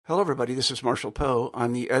Hello, everybody. This is Marshall Poe.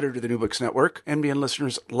 I'm the editor of the New Books Network. NBN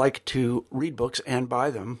listeners like to read books and buy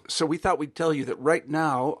them. So we thought we'd tell you that right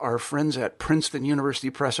now, our friends at Princeton University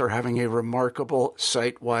Press are having a remarkable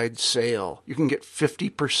site-wide sale. You can get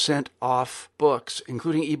 50% off books,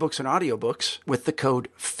 including ebooks and audiobooks, with the code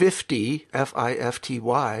 50,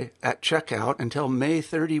 F-I-F-T-Y, at checkout until May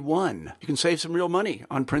 31. You can save some real money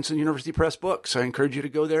on Princeton University Press books. I encourage you to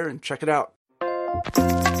go there and check it out.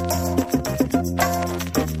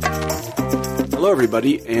 Hello,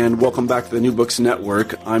 everybody, and welcome back to the New Books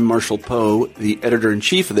Network. I'm Marshall Poe, the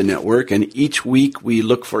editor-in-chief of the network, and each week we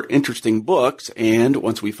look for interesting books, and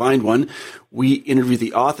once we find one, we interview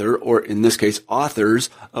the author, or in this case, authors,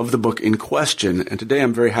 of the book in question. And today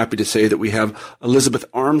I'm very happy to say that we have Elizabeth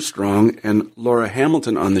Armstrong and Laura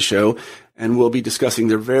Hamilton on the show, and we'll be discussing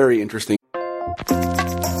their very interesting...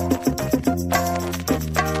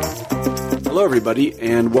 Hello, everybody,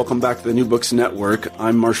 and welcome back to the New Books Network.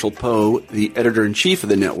 I'm Marshall Poe, the editor-in-chief of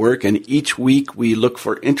the network, and each week we look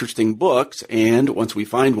for interesting books, and once we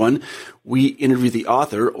find one, we interview the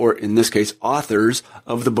author, or in this case, authors,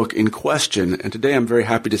 of the book in question. And today I'm very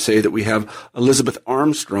happy to say that we have Elizabeth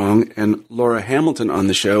Armstrong and Laura Hamilton on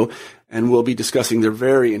the show, and we'll be discussing their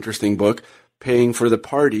very interesting book, Paying for the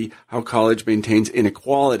Party, How College Maintains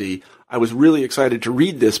Inequality. I was really excited to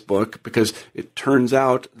read this book because it turns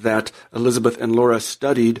out that Elizabeth and Laura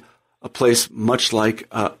studied a place much like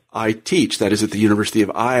I teach, that is at the University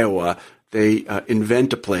of Iowa. They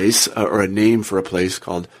invent a place or a name for a place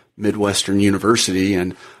called Midwestern University,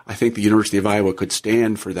 and I think the University of Iowa could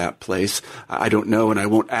stand for that place. I don't know, and I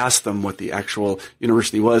won't ask them what the actual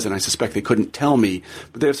university was, and I suspect they couldn't tell me.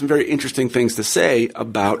 But they have some very interesting things to say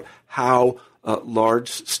about how large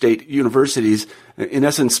state universities, in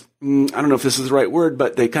essence, I don't know if this is the right word,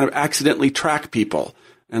 but they kind of accidentally track people,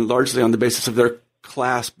 and largely on the basis of their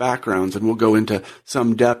class backgrounds. And we'll go into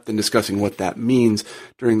some depth in discussing what that means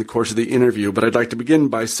during the course of the interview. But I'd like to begin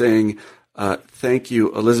by saying thank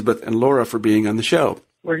you, Elizabeth and Laura, for being on the show.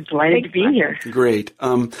 We're delighted to be here. Great.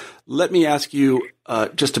 Let me ask you,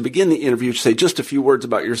 just to begin the interview, to say just a few words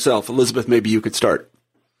about yourself. Elizabeth, maybe you could start.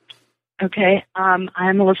 Okay. I'm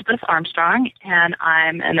Elizabeth Armstrong, and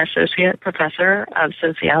I'm an associate professor of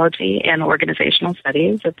sociology and organizational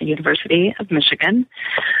studies at the University of Michigan.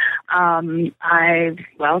 I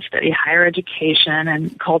study higher education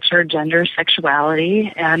and culture, gender,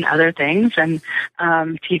 sexuality, and other things, and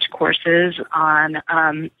teach courses on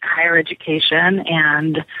higher education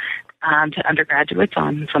and to undergraduates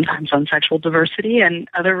sometimes on sexual diversity and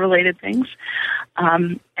other related things.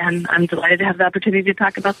 And I'm delighted to have the opportunity to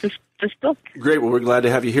talk about this book. Great. Well, we're glad to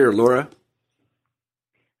have you here. Laura?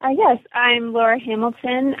 Yes, I'm Laura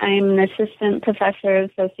Hamilton. I'm an assistant professor of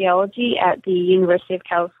sociology at the University of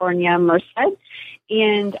California, Merced,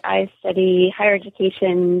 and I study higher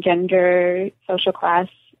education, gender, social class,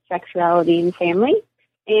 sexuality, and family.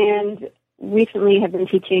 And recently have been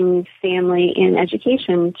teaching family and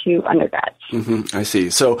education to undergrads. Mm-hmm, I see.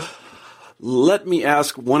 So let me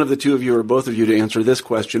ask one of the two of you or both of you to answer this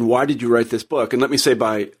question. Why did you write this book? And let me say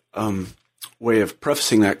by way of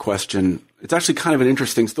prefacing that question, it's actually kind of an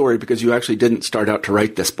interesting story because you actually didn't start out to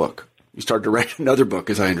write this book. You started to write another book,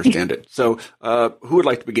 as I understand it. So who would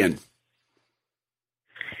like to begin?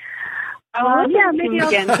 Maybe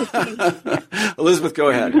Elizabeth, go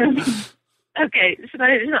ahead. Okay, so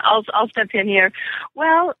I'll step in here.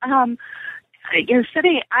 Well, I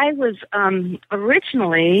was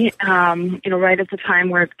originally, right at the time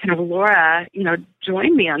where kind of Laura,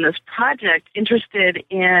 joined me on this project, interested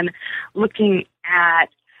in looking at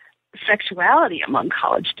sexuality among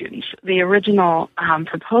college students. The original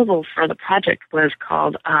proposal for the project was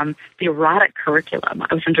called the Erotic Curriculum.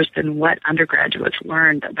 I was interested in what undergraduates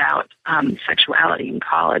learned about sexuality in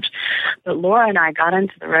college. But Laura and I got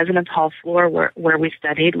into the residence hall floor where we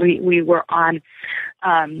studied. We were on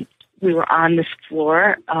this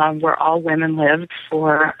floor where all women lived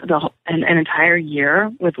for an entire year,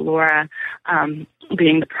 with Laura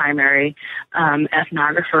being the primary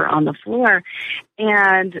ethnographer on the floor.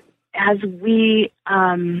 And as we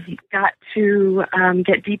got to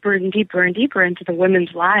get deeper and deeper and deeper into the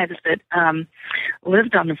women's lives that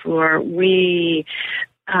lived on the floor, we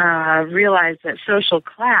realized that social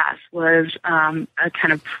class was a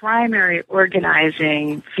kind of primary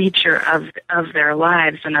organizing feature of their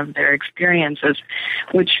lives and of their experiences,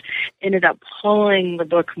 which ended up pulling the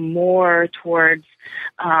book more towards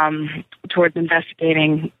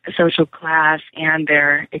investigating social class and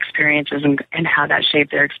their experiences and how that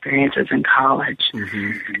shaped their experiences in college.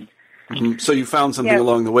 Mm-hmm. Mm-hmm. So you found something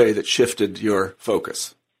along the way that shifted your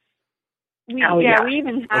focus. We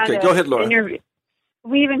even had go ahead, Laura.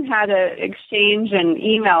 we even had an exchange in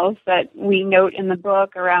emails that we note in the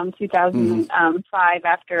book around 2005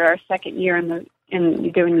 after our second year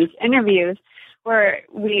in doing these interviews, where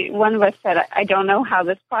one of us said, I don't know how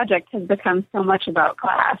this project has become so much about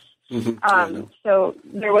class. So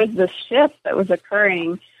there was this shift that was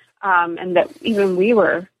occurring, and that even we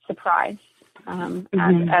were surprised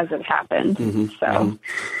as it happened.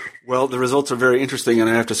 Well, the results are very interesting, and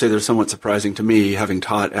I have to say they're somewhat surprising to me, having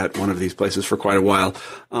taught at one of these places for quite a while.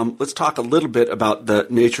 Let's talk a little bit about the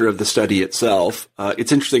nature of the study itself.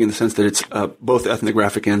 It's interesting in the sense that it's both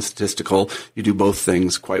ethnographic and statistical. You do both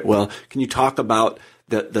things quite well. Can you talk about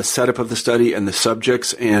the setup of the study and the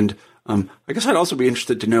subjects? And I guess I'd also be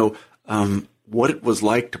interested to know what it was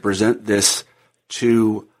like to present this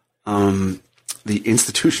to the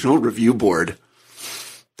Institutional Review Board.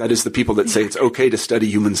 That is the people that say it's okay to study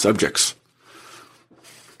human subjects.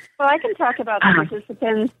 Well, I can talk about the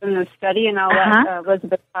participants in the study, and I'll let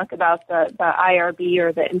Elizabeth talk about the IRB,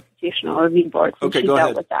 or the Institutional Review Board, since she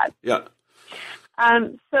dealt with that. Yeah.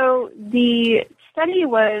 So the study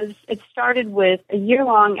started with a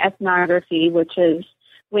year-long ethnography, which is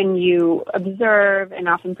when you observe and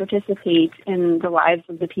often participate in the lives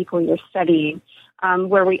of the people you're studying,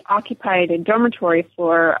 where we occupied a dormitory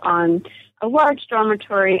floor on a large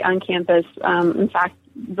dormitory on campus, in fact,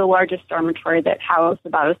 the largest dormitory that housed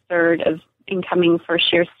about a third of incoming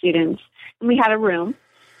first-year students. And we had a room.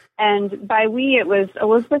 And by we, it was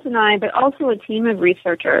Elizabeth and I, but also a team of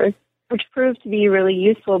researchers, which proved to be really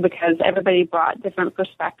useful because everybody brought different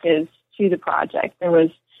perspectives to the project. There was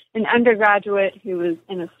an undergraduate who was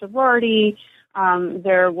in a sorority.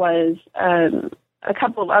 There was a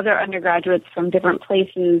couple of other undergraduates from different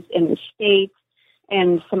places in the state,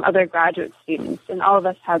 and some other graduate students, and all of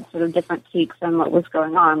us had sort of different takes on what was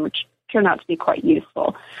going on, which turned out to be quite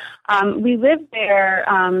useful. We lived there,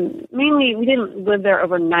 mainly we didn't live there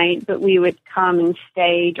overnight, but we would come and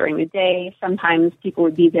stay during the day. Sometimes people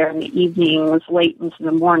would be there in the evenings, late into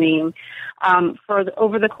the morning,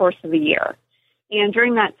 over the course of a year. And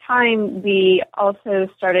during that time, we also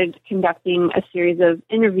started conducting a series of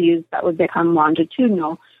interviews that would become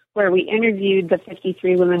longitudinal, where we interviewed the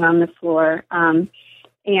 53 women on the floor.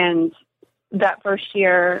 And that first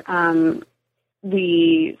year,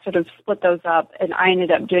 we sort of split those up, and I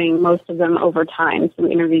ended up doing most of them over time. So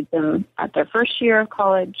we interviewed them at their first year of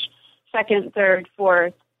college, second, third,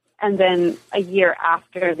 fourth, and then a year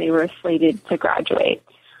after they were slated to graduate.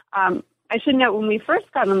 I should note, when we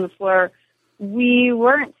first got on the floor, we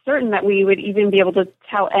weren't certain that we would even be able to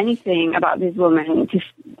tell anything about these women.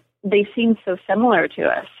 They seemed so similar to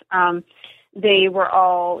us. They were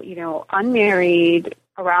all, unmarried,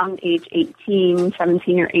 around age 18,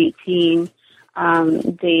 17 or 18.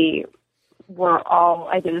 They were all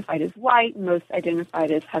identified as white, most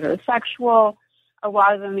identified as heterosexual. A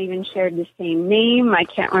lot of them even shared the same name. I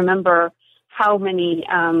can't remember how many,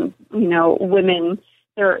 women.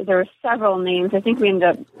 There were several names. I think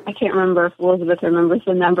I can't remember if Elizabeth remembers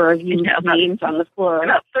the number of unique names on the floor.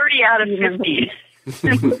 About 30 out of 50.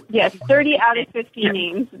 Yes, 30 out of 50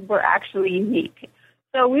 names were actually unique.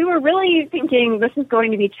 So we were really thinking this is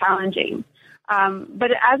going to be challenging.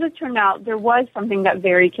 But as it turned out, there was something that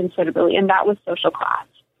varied considerably, and that was social class.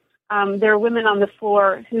 There were women on the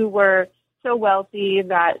floor who were so wealthy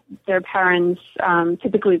that their parents,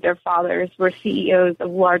 typically their fathers, were CEOs of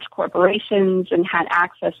large corporations and had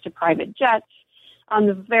access to private jets. On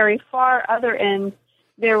the very far other end,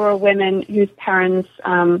 there were women whose parents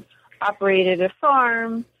operated a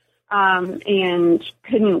farm, and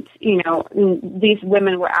couldn't, these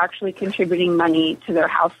women were actually contributing money to their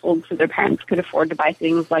household so their parents could afford to buy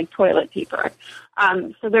things like toilet paper.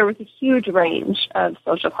 So there was a huge range of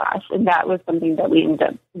social class, and that was something that we ended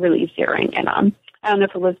up really zeroing in on. I don't know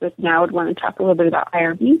if Elizabeth now would want to talk a little bit about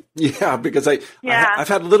IRB. Yeah, because I've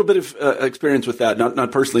had a little bit of experience with that,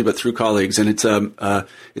 not personally, but through colleagues, and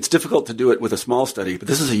it's difficult to do it with a small study, but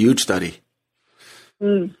this is a huge study.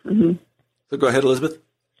 Mm-hmm. So go ahead, Elizabeth.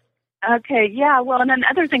 Okay, yeah, well, and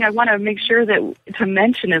another thing I want to make sure to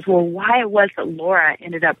mention is, why it was that Laura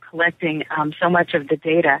ended up collecting so much of the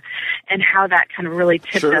data, and how that kind of really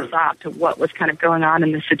tipped us off to what was kind of going on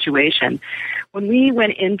in the situation. When we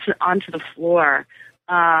went onto the floor,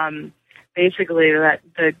 basically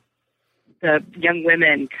the young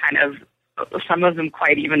women kind of, some of them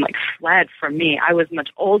quite even fled from me. I was much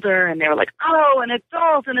older, and they were like, "Oh, an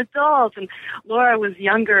adult," and Laura was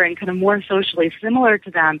younger and kind of more socially similar to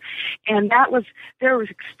them, and there was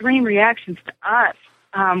extreme reactions to us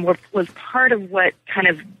was part of what kind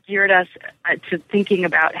of geared us to thinking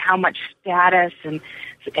about how much status and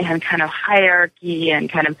kind of hierarchy and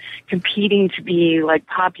kind of competing to be like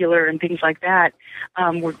popular and things like that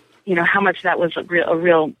were, how much that was a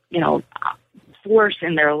real force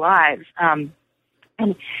in their lives. And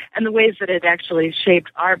the ways that it actually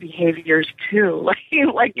shaped our behaviors too,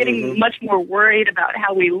 like getting much more worried about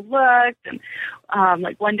how we looked. And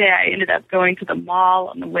like one day I ended up going to the mall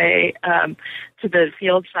on the way to the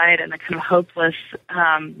field site, and a kind of hopeless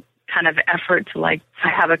kind of effort to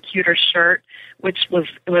have a cuter shirt, which was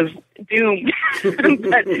doomed.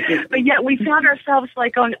 but yet we found ourselves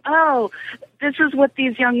going, oh, this is what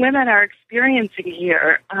these young women are experiencing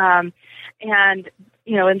here, and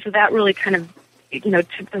so that really kind of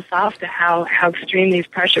tipped us off to how extreme these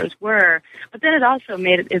pressures were. But then it also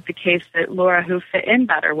made it the case that Laura, who fit in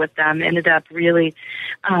better with them, ended up really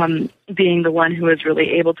being the one who was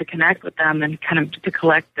really able to connect with them and kind of to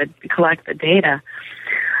collect the data.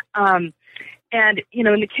 And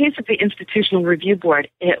in the case of the Institutional Review Board,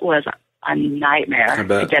 it was a nightmare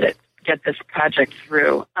to get this project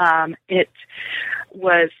through. It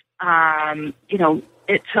was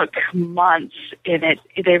it took months, and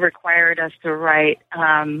they required us to write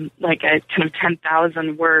like a kind of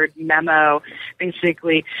 10,000 word memo,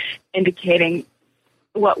 basically indicating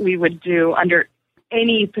what we would do under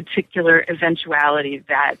any particular eventuality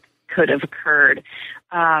that could have occurred.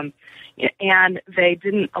 And they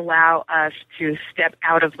didn't allow us to step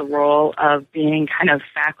out of the role of being kind of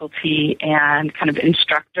faculty and kind of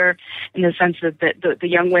instructor, in the sense that the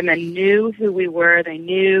young women knew who we were. They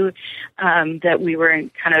knew that we were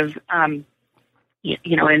in kind of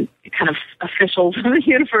in kind of officials of the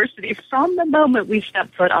university from the moment we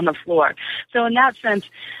stepped foot on the floor. So in that sense,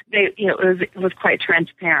 it was quite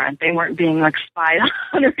transparent. They weren't being spied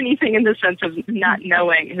on or anything, in the sense of not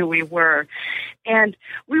knowing who we were. And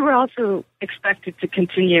we were also expected to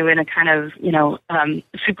continue in a kind of,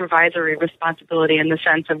 supervisory responsibility, in the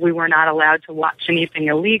sense of we were not allowed to watch anything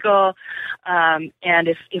illegal. And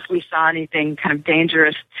if we saw anything kind of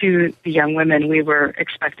dangerous to the young women, we were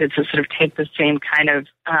expected to sort of take the same kind of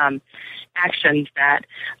actions that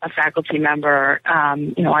a faculty member,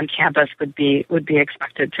 on campus would be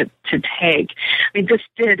expected to take.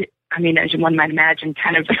 As one might imagine,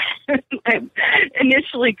 kind of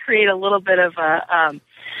initially create a little bit of a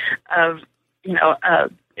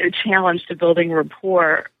challenge to building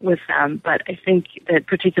rapport with them. But I think that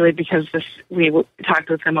particularly because we talked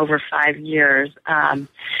with them over 5 years,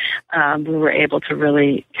 we were able to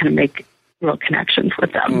really kind of make real connections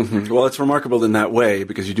with them. Mm-hmm. Well, it's remarkable in that way,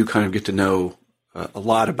 because you do kind of get to know a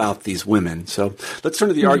lot about these women. So let's turn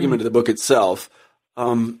to the argument of the book itself.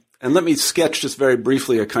 And let me sketch just very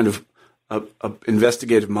briefly a kind of a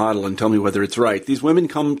investigative model and tell me whether it's right. These women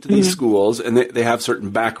come to these schools, and they have certain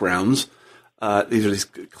backgrounds. These are these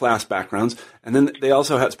class backgrounds. And then they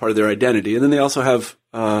also have, as part of their identity, and then they also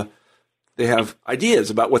have ideas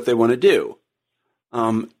about what they want to do.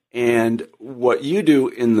 And what you do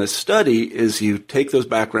in the study is you take those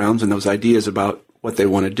backgrounds and those ideas about what they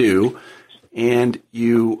want to do, and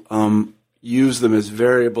you use them as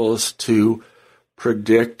variables to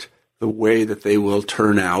predict the way that they will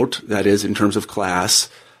turn out, that is, in terms of class,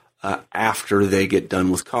 after they get done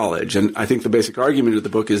with college. And I think the basic argument of the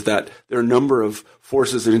book is that there are a number of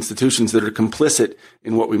forces and institutions that are complicit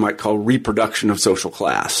in what we might call reproduction of social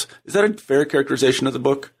class. Is that a fair characterization of the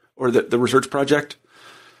book or the research project?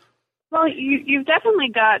 Well, you've definitely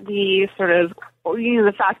got the sort of,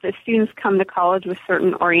 the fact that students come to college with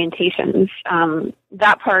certain orientations.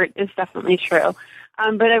 That part is definitely true.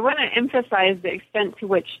 But I want to emphasize the extent to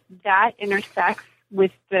which that intersects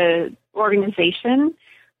with the organization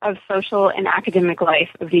of social and academic life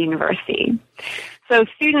of the university. So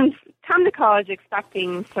students come to college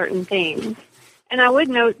expecting certain things. And I would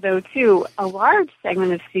note, though, too, a large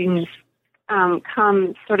segment of students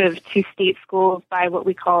come sort of to state schools by what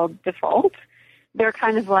we call default. They're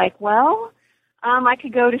kind of like, well, I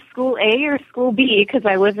could go to school A or school B because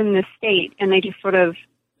I live in this state, and they just sort of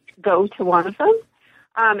go to one of them.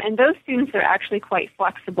 And those students are actually quite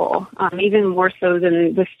flexible, even more so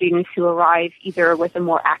than the students who arrive either with a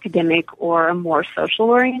more academic or a more social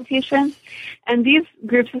orientation. And these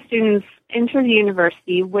groups of students enter the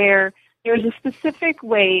university where there's a specific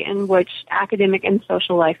way in which academic and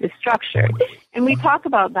social life is structured. And we talk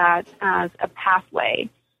about that as a pathway.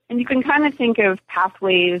 And you can kind of think of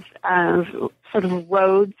pathways as sort of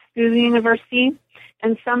roads through the university.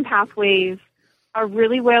 And some pathways are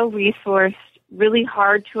really well resourced, really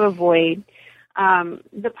hard to avoid.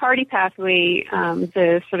 The party pathway,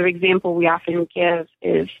 the sort of example we often give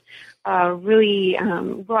is a really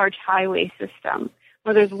large highway system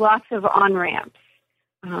where there's lots of on-ramps.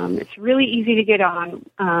 It's really easy to get on,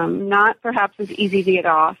 not perhaps as easy to get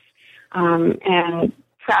off, and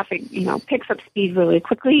traffic, picks up speed really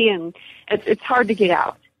quickly, and it's hard to get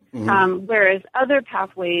out. Mm-hmm. Whereas other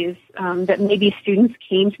pathways that maybe students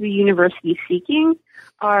came to the university seeking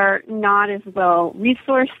are not as well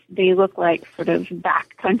resourced. They look like sort of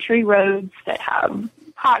backcountry roads that have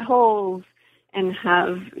potholes and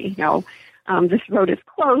have, this road is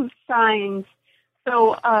closed signs.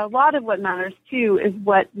 So a lot of what matters, too, is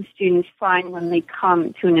what the students find when they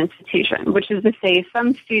come to an institution, which is to say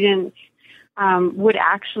some students would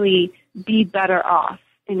actually be better off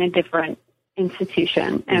in a different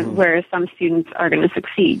institution, and whereas some students are going to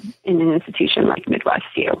succeed in an institution like Midwest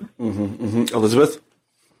U. Mm-hmm, mm-hmm. Elizabeth?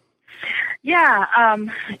 Yeah,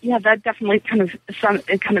 that definitely kind of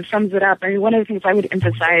sums it up. I mean, one of the things I would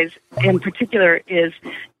emphasize in particular is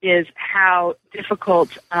how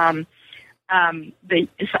difficult the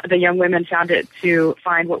young women found it to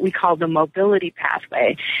find what we call the mobility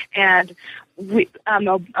pathway. And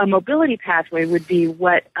a mobility pathway would be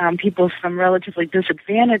what people from relatively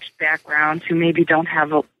disadvantaged backgrounds who maybe don't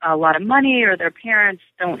have a lot of money, or their parents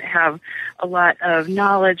don't have a lot of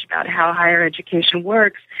knowledge about how higher education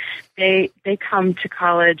works, they come to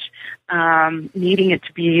college needing it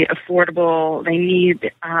to be affordable. They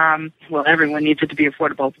need, everyone needs it to be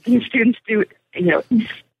affordable. These students do,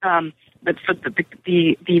 but for the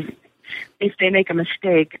if they make a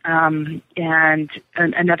mistake and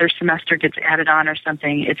another semester gets added on or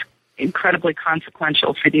something, it's incredibly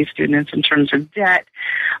consequential for these students in terms of debt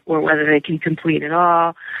or whether they can complete it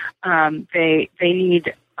all. They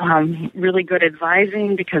need really good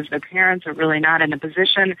advising because their parents are really not in a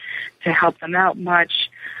position to help them out much.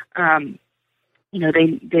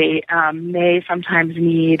 They may sometimes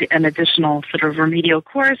need an additional sort of remedial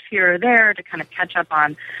course here or there to kind of catch up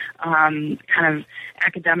on kind of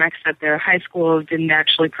academics that their high school didn't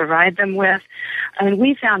actually provide them with. And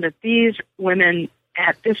we found that these women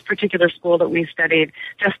at this particular school that we studied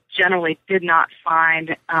just generally did not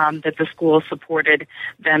find that the school supported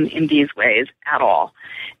them in these ways at all.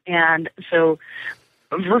 And so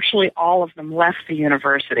virtually all of them left the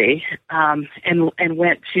university and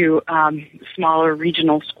went to smaller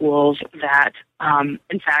regional schools that,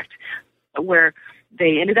 in fact, where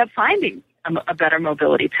they ended up finding a better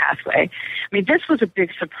mobility pathway. I mean, this was a big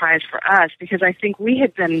surprise for us because I think we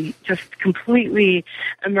had been just completely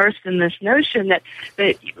immersed in this notion that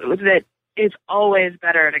it's always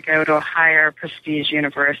better to go to a higher prestige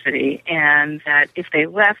university, and that if they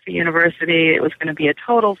left the university, it was going to be a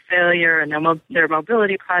total failure, and their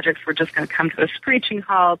mobility projects were just going to come to a screeching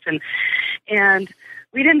halt. And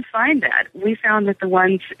we didn't find that. We found that the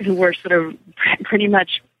ones who were sort of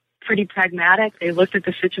pretty pragmatic, they looked at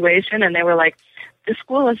the situation and they were like, the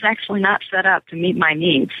school is actually not set up to meet my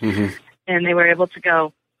needs. Mm-hmm. And they were able to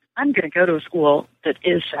go, I'm going to go to a school that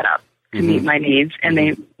is set up to meet my needs. And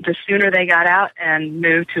the sooner they got out and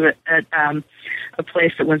moved to a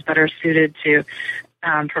place that was better suited to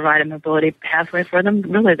provide a mobility pathway for them,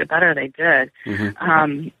 really the better they did.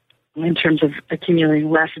 In terms of accumulating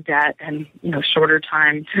less debt and, shorter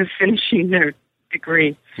time to finishing their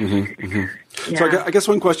degree. Yeah. So I guess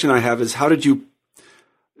one question I have is how did you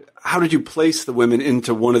place the women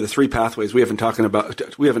into one of the three pathways? We haven't talked about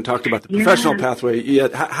the professional pathway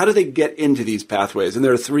yet. How do they get into these pathways? And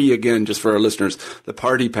there are three, again, just for our listeners: the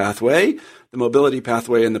party pathway, the mobility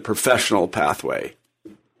pathway, and the professional pathway.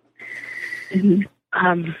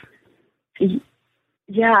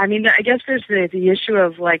 Yeah, I mean, I guess there's the issue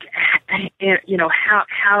of like,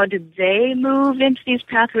 how did they move into these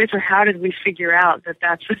pathways, or how did we figure out that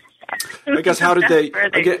that's? I guess how did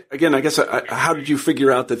how did you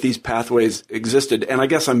figure out that these pathways existed? And I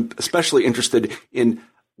guess I'm especially interested in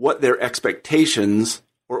what their expectations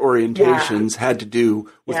or orientations had to do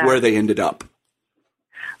with where they ended up.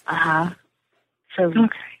 So, do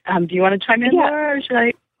you want to chime in there, or should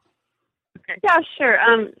I? Okay. Yeah, sure.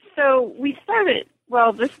 So we started.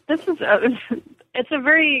 Well, this is it's a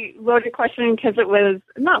very loaded question because it was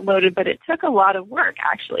not loaded, but it took a lot of work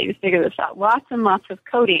actually to figure this out. Lots and lots of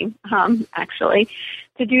coding actually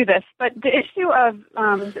to do this. But the issue of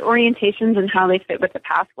the orientations and how they fit with the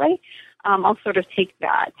pathway, I'll sort of take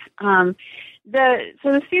that. So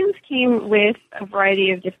the students came with a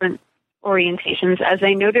variety of different orientations. As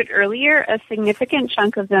I noted earlier, a significant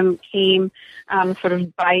chunk of them came sort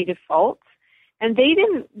of by default. And they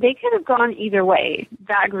could have gone either way,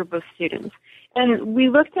 that group of students. And we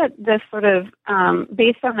looked at this sort of,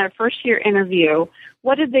 based on their first year interview,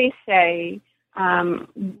 what did they say,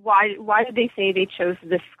 why did they say they chose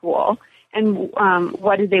this school, and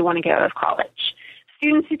what did they want to get out of college?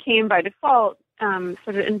 Students who came by default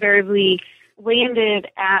sort of invariably landed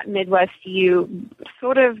at Midwest U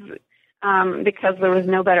sort of because there was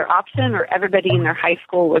no better option or everybody in their high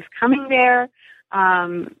school was coming there.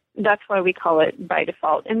 That's why we call it by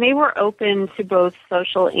default. And they were open to both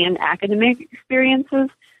social and academic experiences.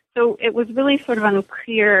 So it was really sort of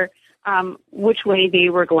unclear which way they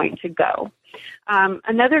were going to go.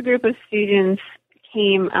 Another group of students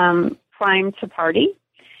came primed to party.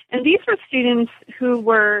 And these were students who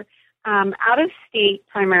were out of state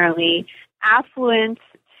primarily, affluent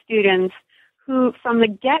students who from the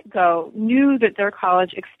get-go knew that their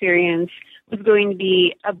college experience was going to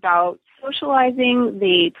be about socializing.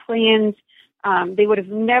 They planned, they would have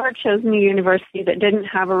never chosen a university that didn't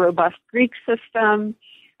have a robust Greek system.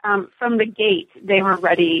 From the gate, they were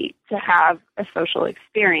ready to have a social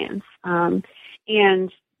experience.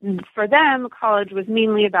 And for them, college was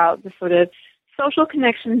mainly about the sort of social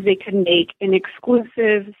connections they could make in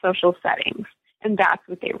exclusive social settings. And that's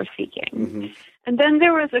what they were seeking. Mm-hmm. And then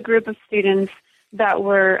there was a group of students that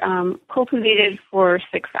were cultivated for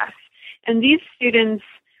success. And these students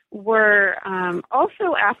were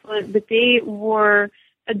also affluent, but they were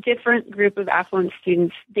a different group of affluent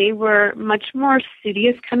students. They were much more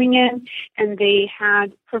studious coming in, and they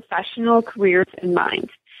had professional careers in mind.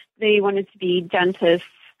 They wanted to be dentists,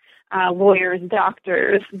 lawyers,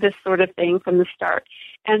 doctors, this sort of thing from the start.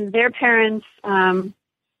 And their parents,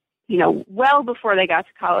 well before they got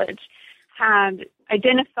to college, had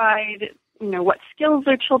identified, what skills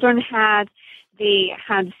their children had. They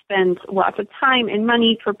had spent lots of time and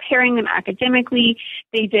money preparing them academically.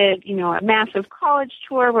 They did, a massive college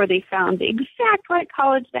tour where they found the exact right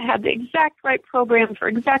college that had the exact right program for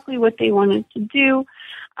exactly what they wanted to do.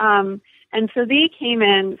 And so they came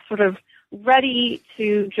in sort of ready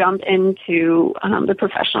to jump into the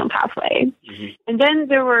professional pathway. Mm-hmm. And then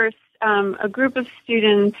there were a group of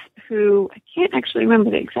students who, I can't actually remember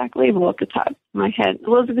the exact label at the top of my head.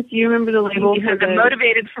 Elizabeth, do you remember the label? The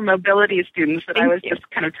motivated for mobility students that I was just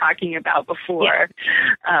kind of talking about before.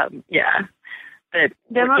 Yeah. That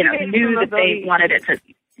knew that they wanted it to...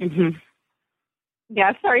 Mm-hmm.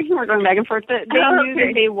 Yeah, sorry, we're going back and forth. They knew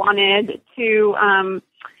that they wanted to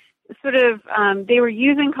they were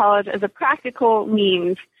using college as a practical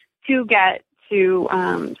means to get to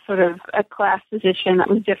sort of a class position that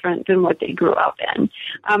was different than what they grew up in.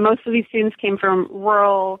 Most of these students came from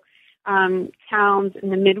rural towns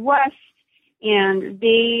in the Midwest, and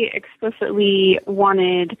they explicitly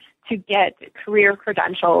wanted to get career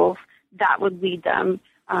credentials that would lead them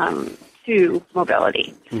to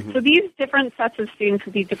mobility. Mm-hmm. So these different sets of students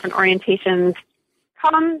with these different orientations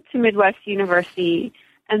come to Midwest University,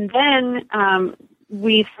 and then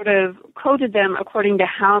we sort of coded them according to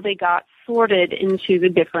how they got sorted into the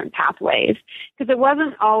different pathways. Because it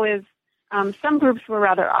wasn't always, some groups were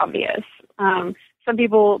rather obvious. The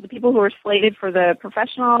people who were slated for the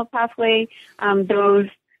professional pathway, those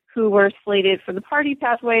who were slated for the party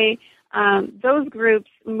pathway, those groups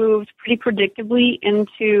moved pretty predictably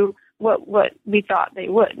into what we thought they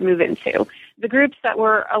would move into. The groups that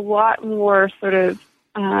were a lot more sort of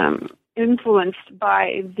influenced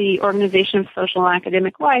by the Organization of Social and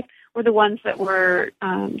Academic Life were the ones that were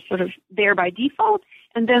sort of there by default,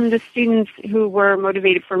 and then the students who were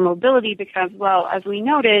motivated for mobility because, well, as we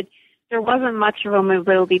noted, there wasn't much of a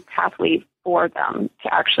mobility pathway for them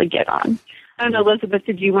to actually get on. I don't know, Elizabeth,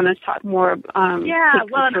 did you want to talk more?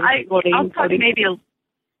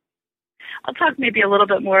 I'll talk maybe a little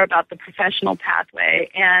bit more about the professional pathway,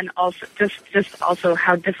 and also just also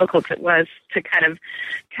how difficult it was to kind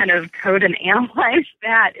of code and analyze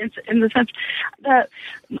that in the sense that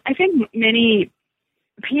I think many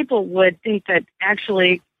people would think that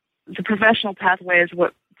actually the professional pathway is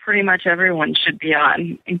what pretty much everyone should be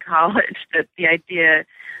on in college, that the idea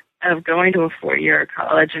of going to a 4-year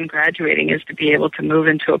college and graduating is to be able to move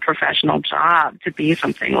into a professional job, to be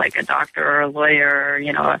something like a doctor or a lawyer,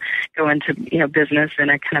 or, go into, business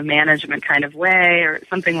in a kind of management kind of way or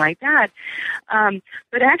something like that.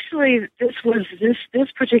 But actually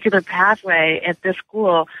this particular pathway at this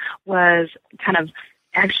school was kind of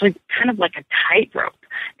like a tightrope.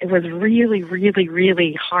 It was really, really,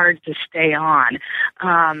 really hard to stay on.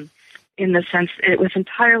 In the sense, it was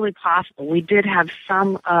entirely possible. We did have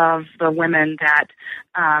some of the women that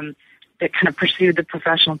kind of pursued the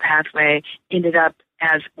professional pathway ended up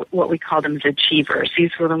as what we call them as achievers.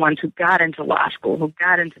 These were the ones who got into law school, who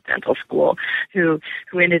got into dental school, who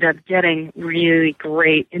ended up getting really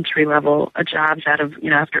great entry-level jobs out of,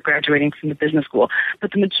 after graduating from the business school.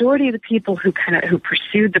 But the majority of the people who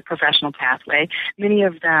pursued the professional pathway, many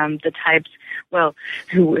of them, the types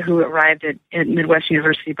who arrived at Midwest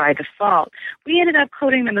University by default, we ended up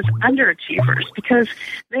coding them as underachievers because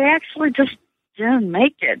they actually just didn't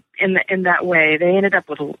make it in that way. They ended up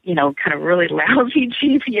with, kind of really lousy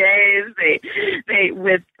GPAs. They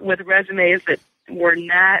with resumes that were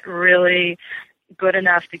not really good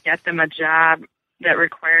enough to get them a job that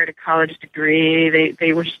required a college degree.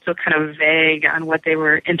 They were still kind of vague on what they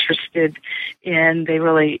were interested in. They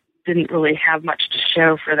really didn't really have much to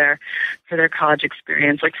show for their college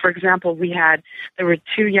experience. Like, for example, there were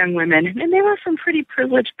two young women, and they were from pretty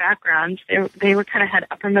privileged backgrounds. They were kind of had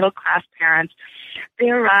upper middle class parents.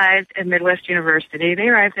 They arrived at Midwest University. They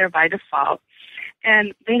arrived there by default,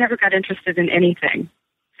 and they never got interested in anything.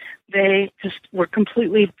 They just were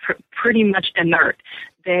completely pretty much inert.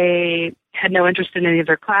 They had no interest in any of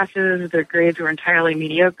their classes. Their grades were entirely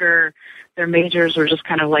mediocre. Their majors were just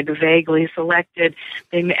kind of like vaguely selected.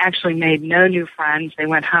 They actually made no new friends. They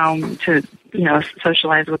went home to,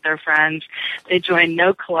 socialize with their friends. They joined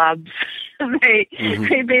no clubs. They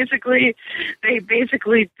basically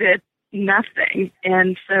did nothing.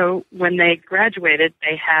 And so when they graduated,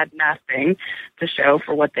 they had nothing to show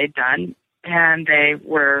for what they'd done. And they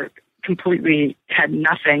had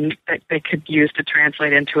nothing that they could use to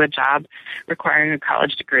translate into a job requiring a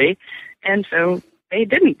college degree. And so they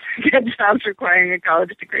didn't get jobs requiring a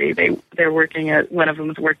college degree. They're working one of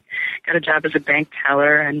them got a job as a bank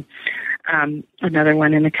teller, and another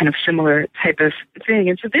one in a kind of similar type of thing.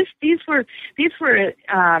 And so these were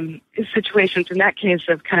situations in that case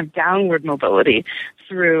of kind of downward mobility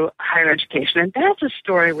through higher education. And that's a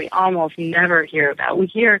story we almost never hear about. We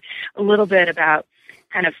hear a little bit about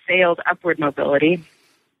kind of failed upward mobility,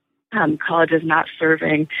 colleges not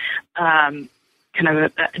serving kind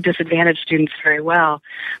of disadvantaged students very well,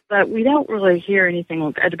 but we don't really hear anything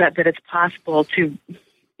about that it's possible to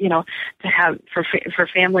have for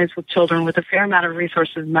families with children with a fair amount of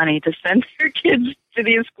resources and money to send their kids to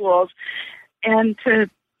these schools and to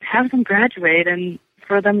have them graduate and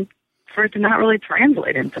for it to not really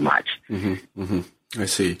translate into much. Mm-hmm, mm-hmm. I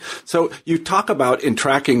see. So you talk about in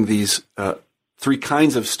tracking these three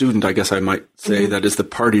kinds of student, I guess I might say, that is the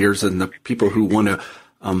partiers and the people who want to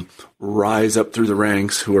rise up through the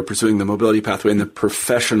ranks, who are pursuing the mobility pathway, and the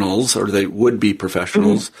professionals, or they would-be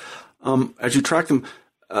professionals. As you track them,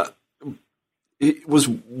 was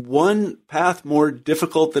one path more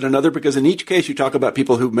difficult than another? Because in each case, you talk about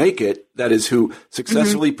people who make it, that is, who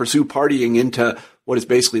successfully pursue partying into what is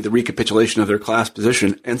basically the recapitulation of their class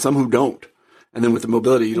position, and some who don't. And then with the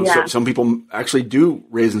mobility, some people actually do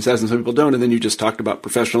raise in status and some people don't. And then you just talked about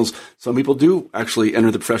professionals. Some people do actually enter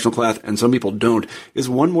the professional class and some people don't. Is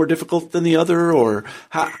one more difficult than the other? Or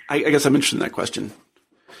I guess I'm interested in that question.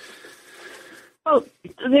 Well,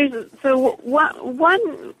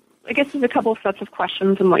 one, I guess there's a couple of sets of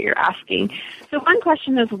questions in what you're asking. So one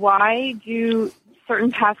question is, why do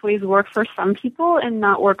certain pathways work for some people and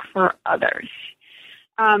not work for others?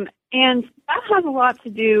 And that has a lot to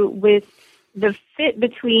do with the fit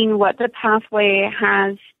between what the pathway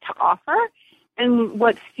has to offer and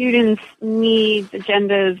what students' needs,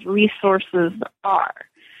 agendas, resources are.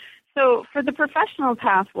 So for the professional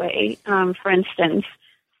pathway, for instance,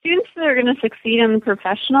 students that are going to succeed in the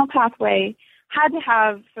professional pathway had to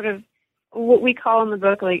have sort of what we call in the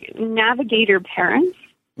book like navigator parents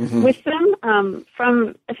with them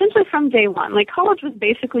essentially from day one. Like college was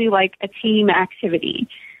basically like a team activity.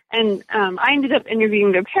 And I ended up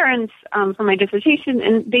interviewing their parents for my dissertation,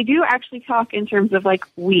 and they do actually talk in terms of like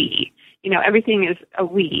we. Everything is a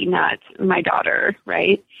we, not my daughter,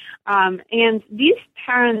 right? And these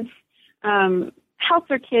parents help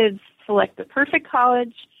their kids select the perfect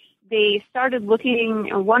college. They started looking,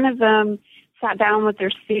 one of them sat down with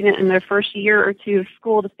their student in their first year or two of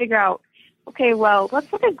school to figure out, okay, well,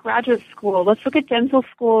 let's look at graduate school. Let's look at dental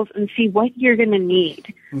schools and see what you're going to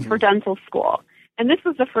need for dental school. And this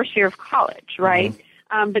was the first year of college, right?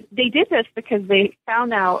 But they did this because they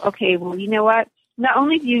found out, okay, well, you know what? Not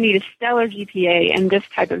only do you need a stellar GPA and this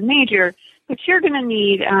type of major, but you're going to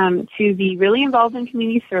need to be really involved in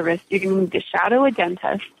community service. You're going to need to shadow a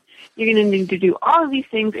dentist. You're going to need to do all of these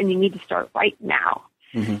things, and you need to start right now.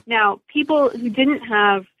 Now, people who didn't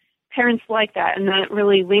have parents like that, and that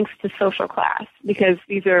really links to social class, because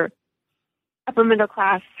these are upper middle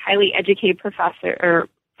class, highly educated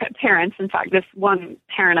parents. In fact, this one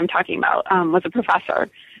parent I'm talking about was a professor,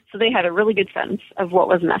 so they had a really good sense of what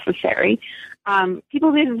was necessary.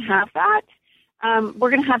 People who didn't have that were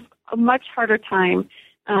going to have a much harder time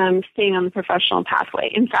staying on the professional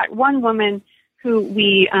pathway. In fact, one woman who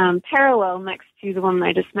we parallel next to the woman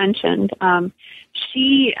I just mentioned,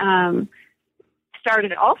 she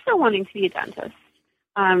started also wanting to be a dentist,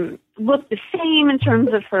 looked the same in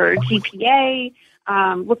terms of her GPA,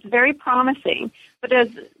 looked very promising. But as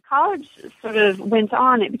college sort of went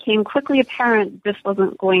on, it became quickly apparent this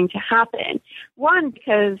wasn't going to happen. One,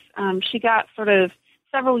 because she got sort of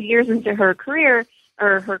several years into her career,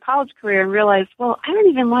 or her college career, and realized, well, I don't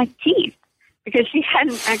even like teeth, because she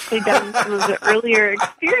hadn't actually done some of the earlier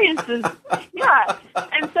experiences. Yeah.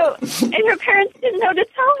 And her parents didn't know to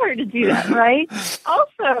tell her to do that, right?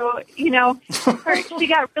 Also, she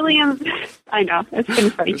got really, I know, it's kind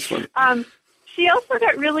of funny. She also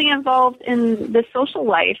got really involved in the social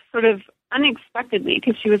life, sort of unexpectedly,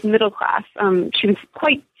 because she was middle class. She was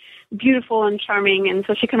quite beautiful and charming, and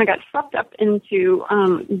so she kind of got swept up into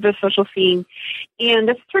the social scene. And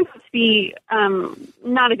this turned out to be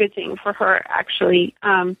not a good thing for her, actually,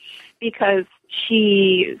 because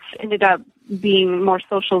she ended up being more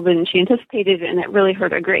social than she anticipated, and it really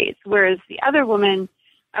hurt her grades. Whereas the other woman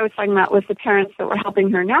I was talking about was the parents that were helping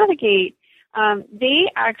her navigate. They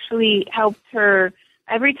actually helped her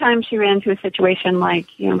every time she ran into a situation like,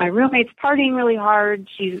 my roommate's partying really hard,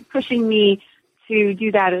 she's pushing me to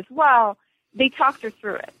do that as well. They talked her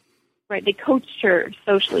through it, right? They coached her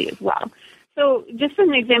socially as well. So just as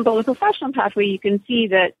an example, the professional pathway, you can see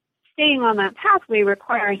that staying on that pathway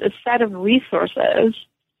requires a set of resources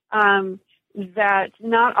that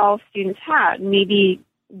not all students had. Maybe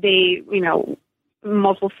they,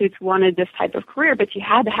 multiple students wanted this type of career, but you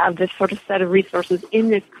had to have this sort of set of resources in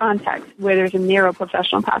this context where there's a narrow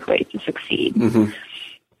professional pathway to succeed. Mm-hmm.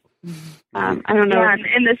 I don't know. Yeah,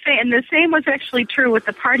 and the same was actually true with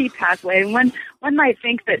the party pathway. One might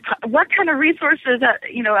think that what kind of resources,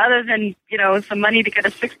 other than some money to get a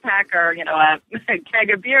 6-pack or a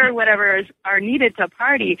keg of beer or whatever are needed to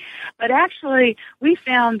party. But actually, we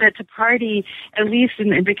found that to party, at least in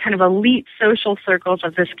the kind of elite social circles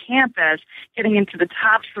of this campus, getting into the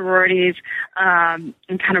top sororities and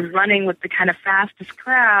kind of running with the kind of fastest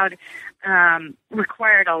crowd,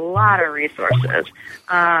 required a lot of resources.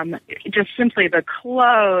 Just simply the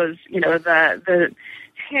clothes, the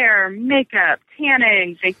hair, makeup,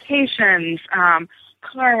 tanning, vacations,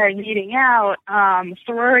 car, eating out,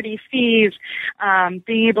 sorority fees,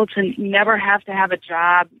 being able to never have to have a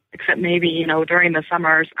job except maybe, during the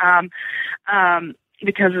summers.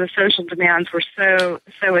 Because the social demands were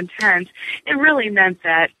so intense, it really meant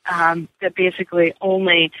that that basically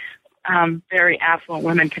only very affluent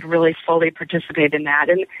women could really fully participate in that.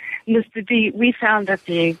 And we found that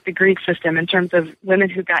the Greek system, in terms of women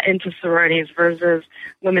who got into sororities versus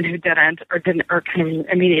women who didn't or kind of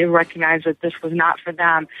immediately recognized that this was not for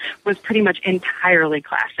them, was pretty much entirely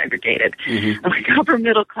class segregated. Mm-hmm. Like upper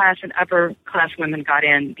middle class and upper class women got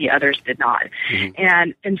in, the others did not.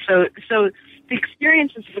 Mm-hmm. And so the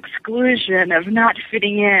experiences of exclusion, of not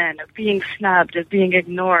fitting in, of being snubbed, of being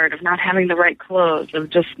ignored, of not having the right clothes, of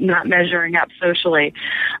just not measuring up socially,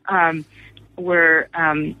 were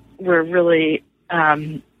really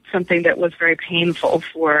something that was very painful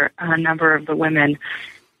for a number of the women.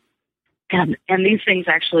 And these things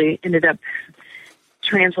actually ended up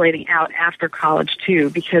translating out after college too,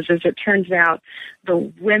 because as it turns out, the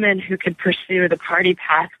women who could pursue the party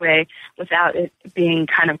pathway without it being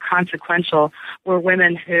kind of consequential were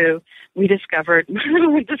women who we discovered,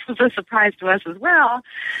 this was a surprise to us as well,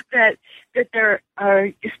 that there are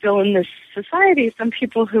still in this society some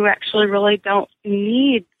people who actually really don't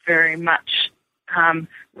need very much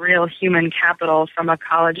real human capital from a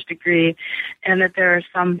college degree, and that there are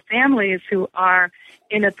some families who are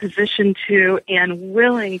in a position to and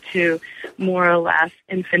willing to more or less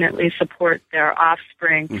infinitely support their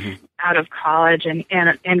offspring out of college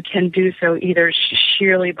and can do so either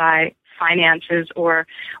sheerly by finances or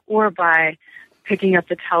by picking up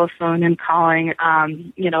the telephone and calling,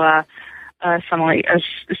 someone like a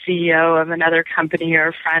CEO of another company or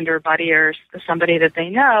a friend or buddy or somebody that they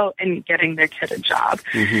know and getting their kid a job.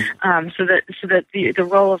 So that the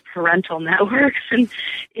role of parental networks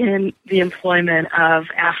in the employment of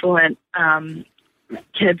affluent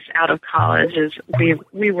kids out of college is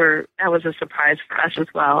that was a surprise for us as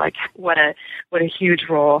well. Like what a huge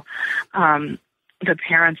role the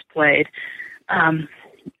parents played.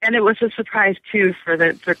 And it was a surprise too for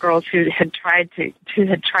the girls who had tried to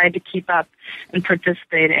keep up and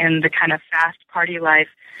participate in the kind of fast party life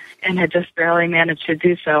and had just barely managed to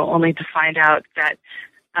do so, only to find out that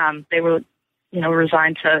they were,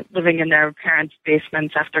 resigned to living in their parents'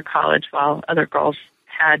 basements after college, while other girls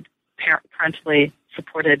had parentally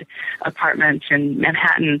supported apartments in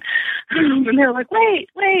Manhattan. And they were like, wait.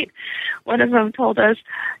 One of them told us,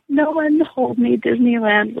 no one told me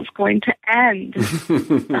Disneyland was going to end.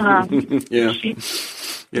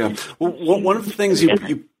 Yeah. Well, one of the things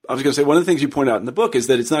you I was going to say, one of the things you point out in the book is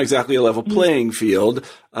that it's not exactly a level playing field.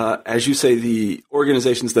 As you say, the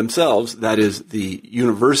organizations themselves, that is the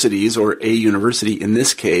universities, or a university in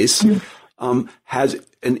this case, has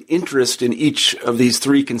an interest in each of these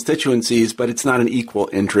three constituencies, but it's not an equal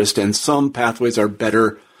interest. And some pathways are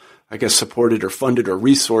better, I guess, supported or funded or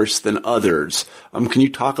resourced than others. Can you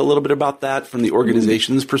talk a little bit about that from the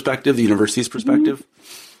organization's perspective, the university's perspective?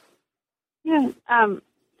 Yeah,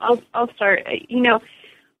 I'll start.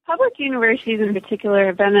 Public universities in particular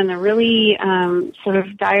have been in a really sort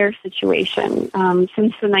of dire situation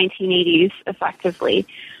since the 1980s, effectively.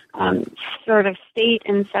 Sort of state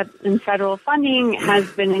and federal funding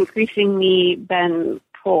has been increasingly been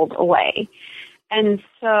pulled away. And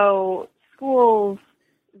so schools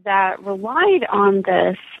that relied on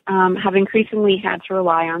this have increasingly had to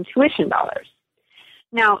rely on tuition dollars.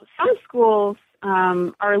 Now, some schools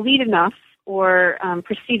are elite enough or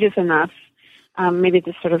prestigious enough, maybe at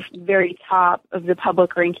the sort of very top of the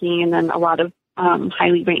public ranking, and then a lot of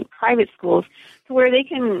highly ranked private schools, to where they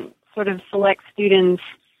can sort of select students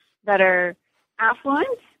that are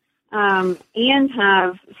affluent and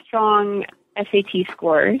have strong SAT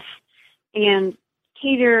scores and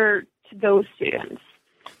cater to those students.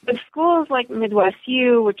 But schools like Midwest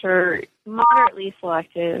U, which are moderately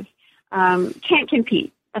selective, can't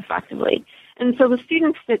compete effectively. And so the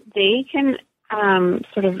students that they can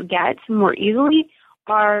sort of get more easily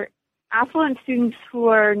are affluent students who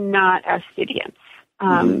are not as studious.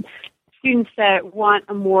 Students that want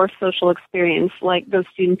a more social experience, like those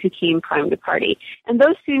students who came prime to party. And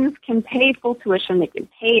those students can pay full tuition. They can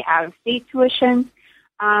pay out-of-state tuition.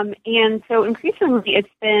 And so increasingly it's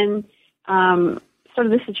been sort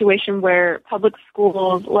of the situation where public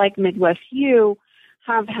schools like Midwest U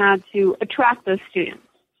have had to attract those students.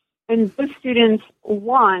 And those students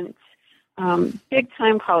want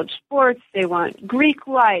big-time college sports. They want Greek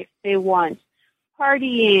life. They want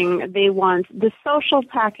partying. They want the social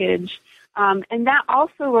package. And that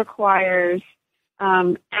also requires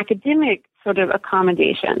academic sort of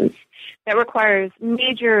accommodations. That requires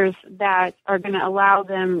majors that are going to allow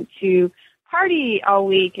them to party all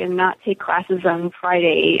week and not take classes on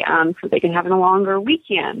Friday so they can have a longer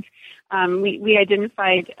weekend. We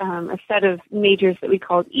identified a set of majors that we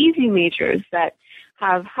called easy majors that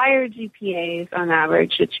have higher GPAs on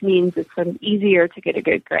average, which means it's sort of easier to get a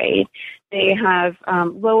good grade. They have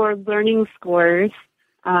lower learning scores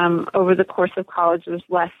over the course of college. There's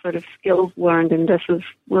less sort of skills learned, and this is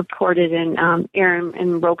reported in Aaron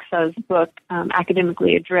and Roxa's book,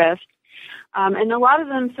 Academically Adrift. And a lot of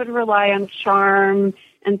them sort of rely on charm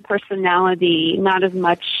and personality, not as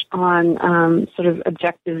much on sort of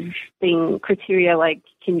objective criteria like,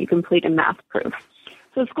 can you complete a math proof?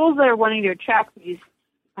 So schools that are wanting to attract these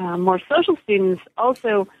more social students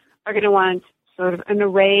also are going to want sort of an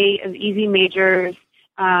array of easy majors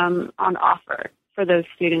on offer for those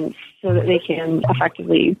students so that they can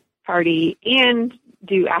effectively party and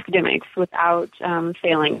do academics without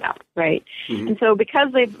failing out, right? Mm-hmm. And so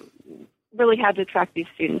because they've really had to attract these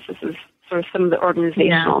students, this is sort of some of the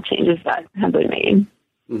organizational changes that have been made.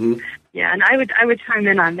 Mm-hmm. Yeah, and I would chime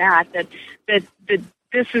in on that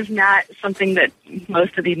this is not something that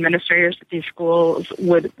most of the administrators at these schools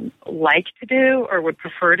would like to do or would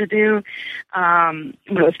prefer to do.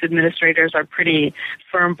 Most administrators are pretty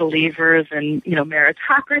firm believers in,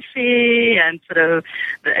 meritocracy and sort of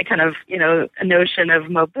a notion of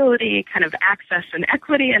mobility, kind of access and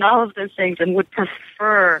equity and all of those things, and would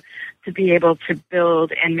prefer to be able to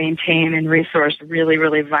build and maintain and resource really,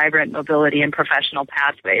 really vibrant mobility and professional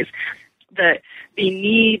pathways. The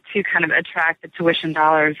need to kind of attract the tuition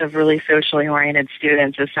dollars of really socially oriented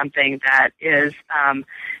students is something that is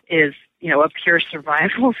a pure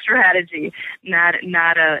survival strategy, not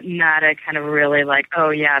a kind of really like, oh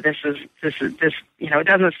yeah, this it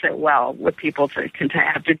doesn't sit well with people to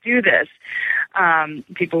have to do this.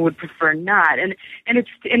 People would prefer not, and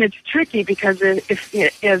it's tricky because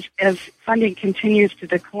as funding continues to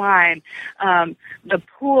decline, the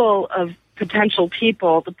pool of potential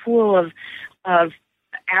people, the pool of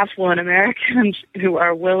affluent Americans who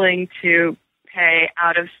are willing to pay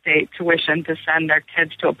out-of-state tuition to send their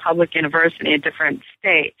kids to a public university in a different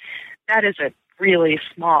state, that is a really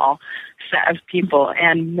small set of people.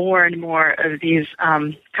 And more of these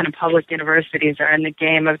kind of public universities are in the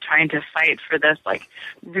game of trying to fight for this, like,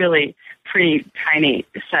 really pretty tiny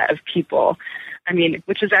set of people. I mean,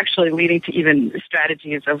 which is actually leading to even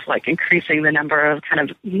strategies of like increasing the number of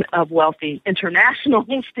of wealthy international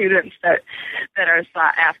students that are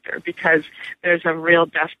sought after, because there's a real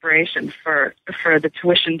desperation for the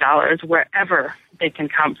tuition dollars wherever they can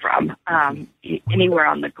come from, anywhere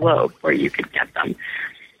on the globe where you could get them.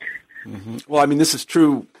 Mm-hmm. Well, I mean, this is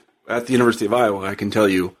true at the University of Iowa. I can tell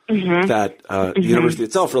you that the university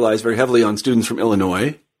itself relies very heavily on students from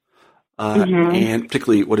Illinois, and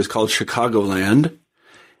particularly what is called Chicagoland.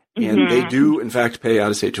 And they do, in fact, pay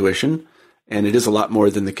out-of-state tuition, and it is a lot more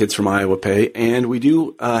than the kids from Iowa pay. And we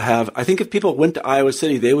do have, I think if people went to Iowa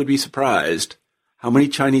City, they would be surprised how many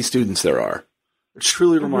Chinese students there are. It's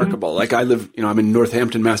truly remarkable. Like I live, I'm in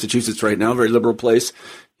Northampton, Massachusetts right now, a very liberal place.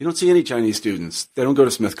 You don't see any Chinese students. They don't go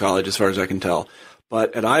to Smith College as far as I can tell.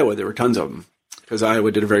 But at Iowa, there were tons of them because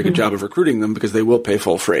Iowa did a very good job of recruiting them because they will pay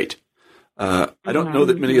full freight. I don't know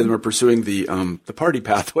that many of them are pursuing the party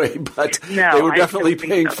pathway, but they were definitely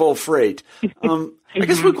paying full freight. I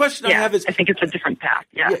guess one question I have is... I think it's a different path,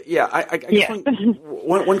 I guess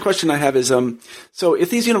one question I have is, so if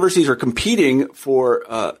these universities are competing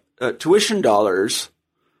for tuition dollars,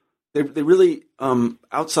 they really,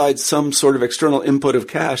 outside some sort of external input of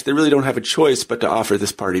cash, they really don't have a choice but to offer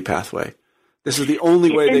this party pathway. This is the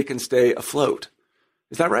only way they can stay afloat.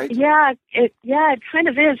 Is that right? Yeah, it kind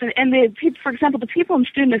of is. And for example, the people in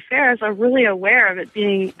student affairs are really aware of it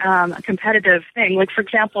being a competitive thing. Like, for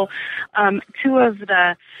example, two of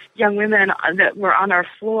the young women that were on our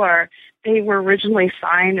floor, they were originally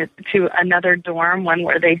signed to another dorm, one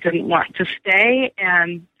where they didn't want to stay,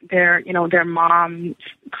 and their mom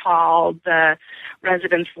called the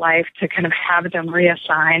residence life to kind of have them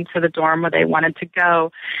reassigned to the dorm where they wanted to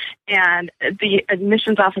go. And the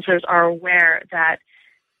admissions officers are aware that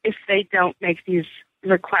if they don't make these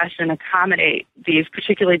requests and accommodate these,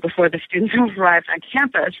 particularly before the students arrive on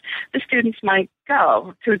campus, the students might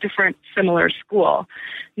go to a different similar school.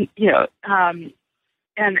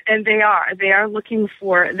 And they are looking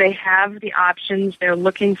for, they have the options, they're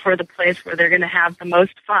looking for the place where they're going to have the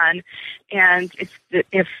most fun. And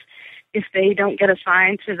if they don't get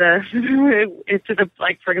assigned to the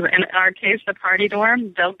like, for example, in our case, the party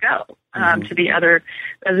dorm, they'll go to the other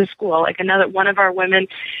school. Like one of our women,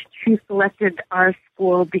 she selected our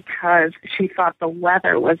school because she thought the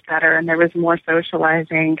weather was better and there was more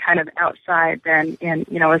socializing kind of outside than in,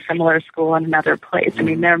 a similar school in another place. I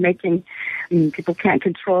mean, people can't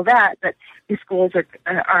control that, but these schools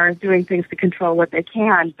are doing things to control what they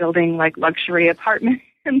can, building like luxury apartments,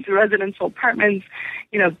 residential apartments,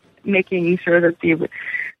 making sure that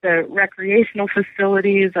the recreational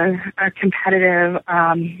facilities are competitive,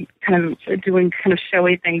 kind of doing kind of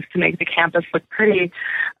showy things to make the campus look pretty,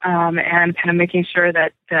 and kind of making sure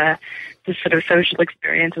that the sort of social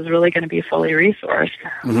experience is really going to be fully resourced.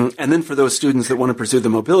 Mm-hmm. And then for those students that want to pursue the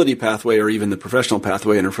mobility pathway or even the professional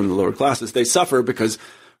pathway and are from the lower classes, they suffer because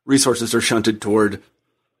resources are shunted toward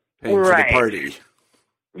paying for the party.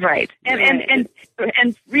 Right. And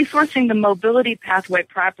resourcing the mobility pathway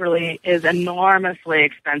properly is enormously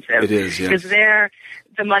expensive. It is, yes. Because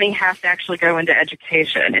the money has to actually go into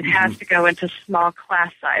education. It has to go into small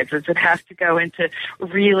class sizes. It has to go into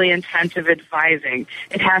really intensive advising.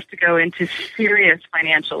 It has to go into serious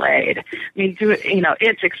financial aid. I mean,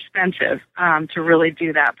 it's expensive to really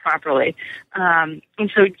do that properly. And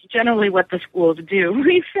so generally what the schools do,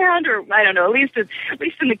 we found, or I don't know, at least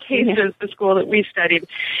in the case of the school that we studied,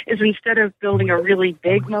 is instead of building a really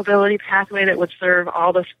big mobility pathway that would serve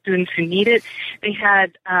all the students who need it, they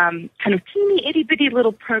had kind of teeny itty-bitty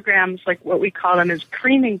little programs, like what we call them as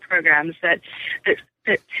creaming programs, that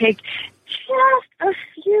take just a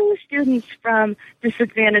few students from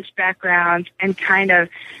disadvantaged backgrounds and kind of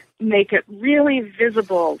make it really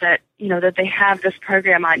visible that that they have this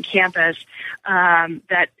program on campus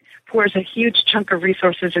that pours a huge chunk of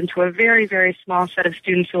resources into a very, very small set of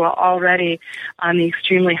students who are already on the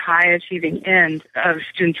extremely high achieving end of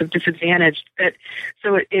students of disadvantaged.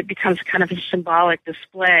 So it becomes kind of a symbolic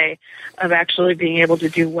display of actually being able to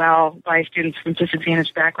do well by students from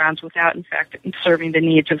disadvantaged backgrounds without, in fact, serving the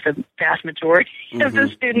needs of the vast majority of the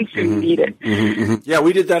students who need it. Yeah,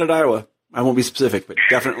 we did that at Iowa. I won't be specific, but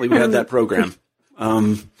definitely we had that program.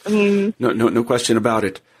 No question about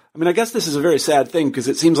it. I mean, I guess this is a very sad thing because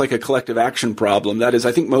it seems like a collective action problem. That is,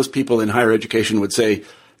 I think most people in higher education would say,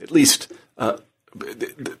 at least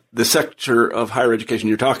the sector of higher education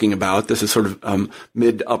you're talking about, this is sort of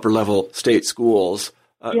mid, upper level state schools,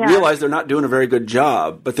 realize they're not doing a very good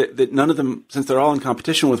job, but that none of them, since they're all in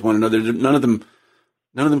competition with one another, none of them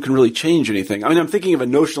can really change anything. I mean, I'm thinking of a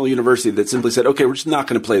notional university that simply said, okay, we're just not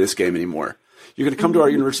going to play this game anymore. You're going to come to our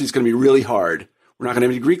university, it's going to be really hard. We're not going to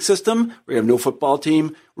have any Greek system. We have no football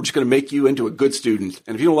team. We're just going to make you into a good student.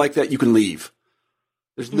 And if you don't like that, you can leave.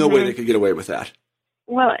 There's no way they could get away with that.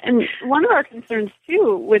 Well, and one of our concerns,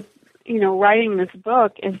 too, with, writing this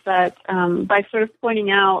book is that by sort of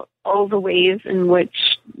pointing out all the ways in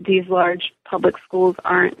which these large public schools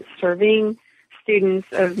aren't serving students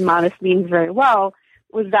of modest means very well,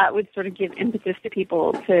 was that would sort of give impetus to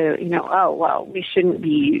people to, oh, well, we shouldn't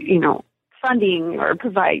be, funding or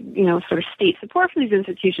provide, sort of state support for these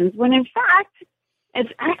institutions, when in fact, it's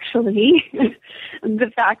actually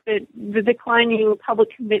the fact that the declining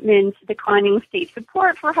public commitment, declining state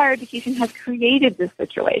support for higher education has created this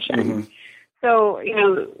situation. Mm-hmm. So,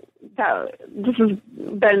 this has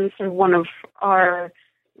been sort of one of our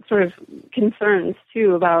sort of concerns,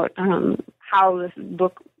 too, about how this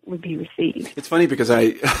book would be received. It's funny because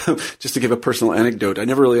just to give a personal anecdote, I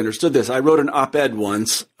never really understood this. I wrote an op-ed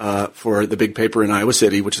once for the big paper in Iowa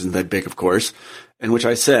City, which isn't that big, of course, in which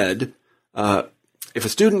I said, if a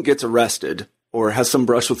student gets arrested or has some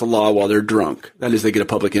brush with the law while they're drunk, that is, they get a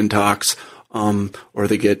public intox, or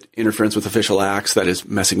they get interference with official acts, that is,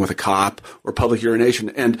 messing with a cop, or public urination,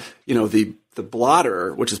 and the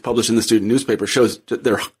blotter, which is published in the student newspaper, shows that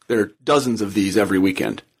there are dozens of these every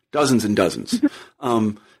weekend, dozens and dozens,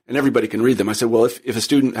 and everybody can read them. I said, well, if a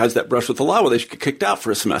student has that brush with the law, well, they should get kicked out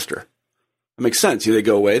for a semester. It makes sense. They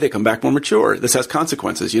go away, they come back more mature. This has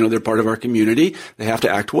consequences. They're part of our community. They have to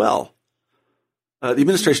act well. The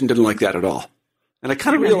administration didn't like that at all. And I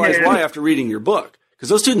kind of realized why after reading your book, because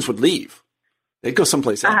those students would leave. They'd go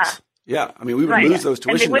someplace else. Yeah. I mean, we would lose those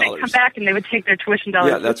tuition dollars. And they wouldn't come back and they would take their tuition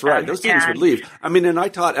dollars. Yeah, that's right. Those students would leave. I mean, and I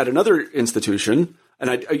taught at another institution, and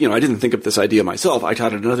I didn't think of this idea myself. I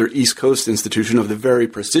taught at another East Coast institution of the very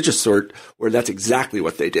prestigious sort where that's exactly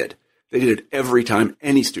what they did. They did it every time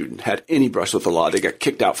any student had any brush with the law. They got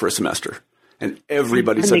kicked out for a semester. And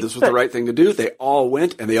everybody said this was the right thing to do. They all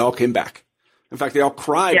went and they all came back. In fact, they all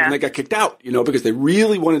cried when they got kicked out, because they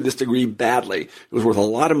really wanted this degree badly. It was worth a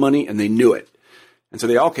lot of money and they knew it. And so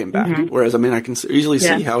they all came back. Mm-hmm. Whereas, I can easily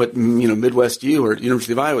see how at, Midwest U or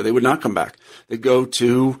University of Iowa, they would not come back. They'd go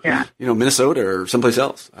to, Minnesota or someplace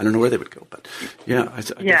else. I don't know where they would go, but I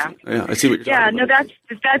see what you're talking about.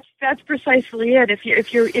 That's precisely it.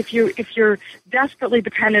 If you're desperately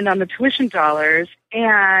dependent on the tuition dollars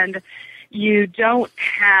and you're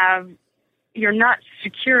not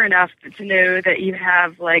secure enough to know that you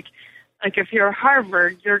have like if you're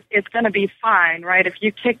Harvard, it's going to be fine, right? If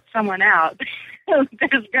you kick someone out,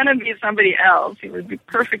 there's going to be somebody else who would be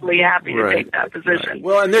perfectly happy to take that position. Right.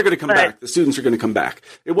 Well, and they're going to come back. The students are going to come back.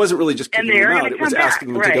 It wasn't really just kicking them out. It was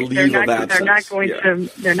asking them to take a leave of absence.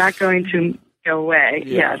 They're not going to go away.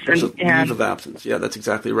 Yeah, yes, and leave of absence. Yeah, that's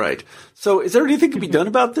exactly right. So, is there anything that can be done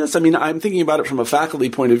about this? I mean, I'm thinking about it from a faculty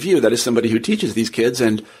point of view. That is somebody who teaches these kids,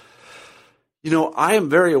 and I am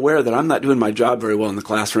very aware that I'm not doing my job very well in the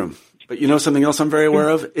classroom. But something else I'm very aware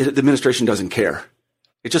of? The administration doesn't care.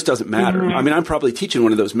 It just doesn't matter. Mm-hmm. I mean, I'm probably teaching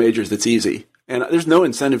one of those majors that's easy. And there's no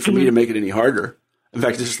incentive for me to make it any harder. In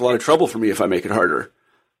fact, it's just a lot of trouble for me if I make it harder.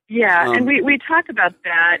 Yeah, and we talk about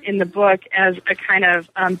that in the book as a kind of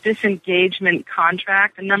disengagement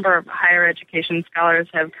contract. A number of higher education scholars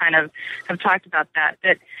have talked about that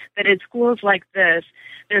in schools like this,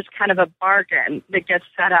 there's kind of a bargain that gets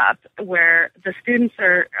set up where the students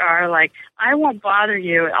are like, I won't bother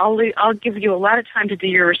you. I'll give you a lot of time to do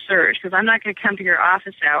your research because I'm not going to come to your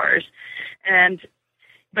office hours,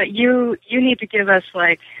 but you need to give us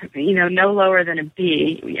no lower than a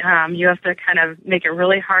B. You have to kind of make it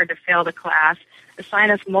really hard to fail the class,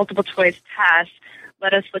 assign us multiple choice tests,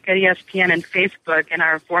 let us look at ESPN and Facebook in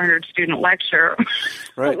our 400 student lecture.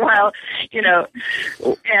 Right. While,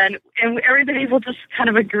 and everybody will just kind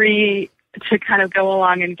of agree to kind of go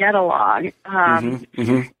along and get along. And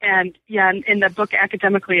in the book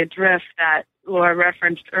Academically Adrift that Laura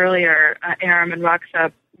referenced earlier, Aram and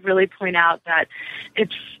Roxa really point out that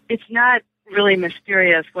it's not really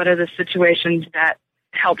mysterious what are the situations that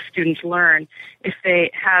help students learn. If they're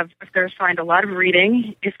assigned a lot of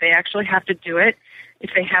reading, if they actually have to do it, if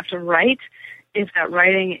they have to write, if that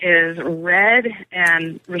writing is read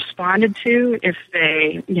and responded to, if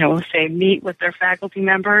they, say meet with their faculty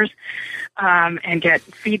members and get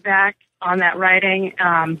feedback on that writing,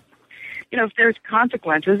 if there's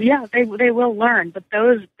consequences, they will learn. But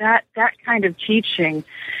that kind of teaching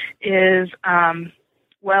is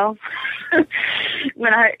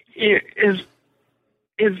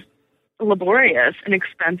is laborious and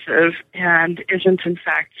expensive and isn't in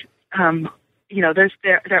fact.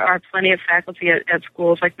 There are plenty of faculty at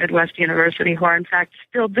schools like Midwest University who are in fact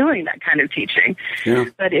still doing that kind of teaching. Yeah.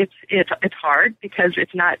 But it's hard because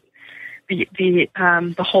it's not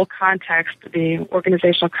the whole context, the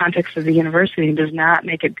organizational context of the university does not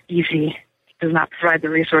make it easy, does not provide the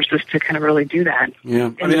resources to kind of really do that.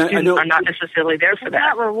 Yeah. And I know are not necessarily there for that.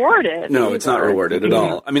 It's not rewarded. No, it's not rewarded at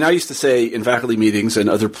all. I mean, I used to say in faculty meetings and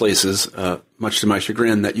other places, much to my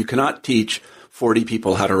chagrin, that you cannot teach 40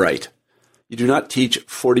 people how to write. you do not teach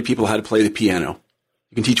 40 people how to play the piano.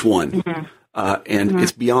 You can teach one. Mm-hmm. And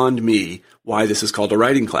it's beyond me why this is called a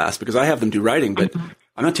writing class, because I have them do writing, but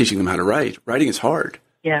I'm not teaching them how to write. Writing is hard.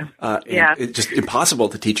 Yeah. It's just impossible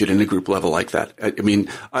to teach it in a group level like that. I mean,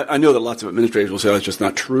 I know that lots of administrators will say, oh, it's just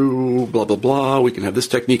not true, blah, blah, blah. We can have this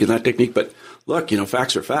technique and that technique. But look,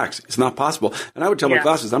 facts are facts. It's not possible. And I would tell my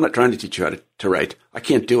classes, I'm not trying to teach you how to write. I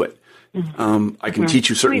can't do it. I can teach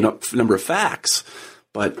you certain number of facts,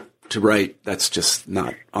 but to write, that's just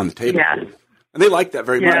not on the table. Yeah. And they liked that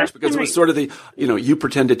very much because it was sort of the, you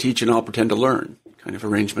pretend to teach and I'll pretend to learn kind of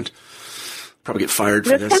arrangement. Probably get fired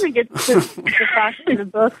for this. This kind of gets to the fact in the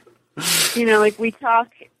book.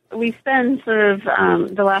 We spend sort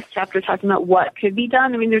of the last chapter talking about what could be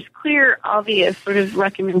done. I mean, there's clear, obvious sort of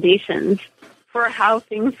recommendations for how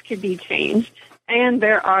things could be changed. And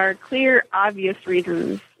there are clear, obvious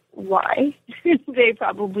reasons why they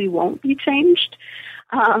probably won't be changed.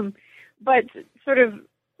 But sort of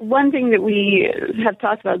one thing that we have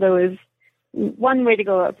talked about, though, is one way to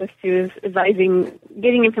go about this, too, is advising,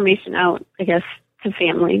 getting information out, I guess, to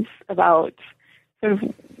families about sort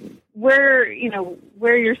of where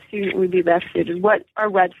your student would be best suited. What are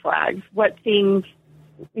red flags? What things,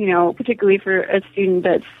 particularly for a student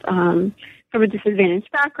that's from a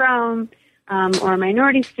disadvantaged background or a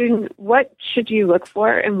minority student, what should you look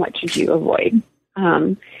for and what should you avoid?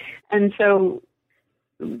 And so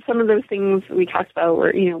some of those things we talked about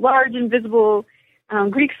were, large, invisible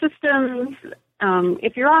Greek systems.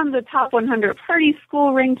 If you're on the top 100 party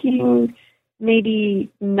school ranking, maybe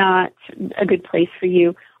not a good place for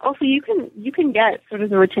you. Also, you can get sort of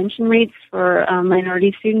the retention rates for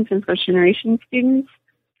minority students and first generation students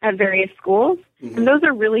at various schools, and those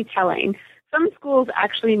are really telling. Some schools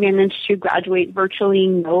actually manage to graduate virtually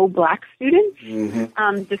no Black students,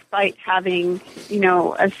 despite having,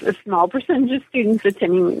 a small percentage of students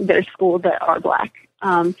attending their school that are Black.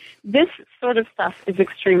 This sort of stuff is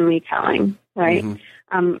extremely telling, right?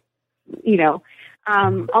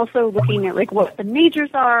 Also looking at what the majors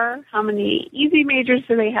are, how many easy majors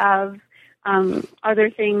do they have? Are there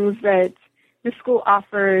things that the school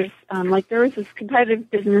offers? There was this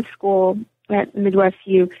competitive business school at Midwest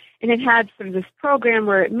U, and it had sort of this program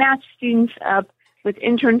where it matched students up with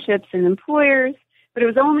internships and employers, but it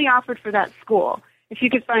was only offered for that school. If you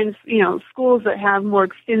could find, schools that have more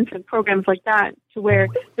extensive programs like that to where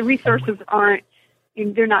the resources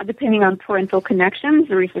they're not depending on parental connections,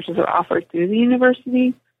 the resources are offered through the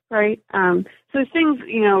university, right? So things,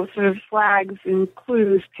 sort of flags and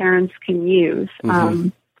clues parents can use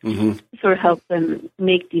sort of help them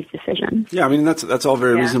make these decisions. Yeah, I mean, that's all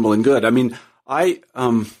very reasonable and good. I mean, I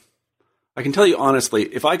can tell you honestly,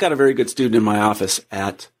 if I got a very good student in my office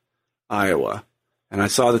at Iowa and I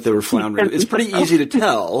saw that they were floundering, it's pretty easy to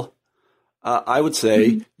tell. I would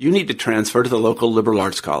say you need to transfer to the local liberal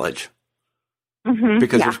arts college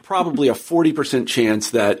because there's probably a 40% chance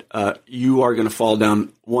that you are going to fall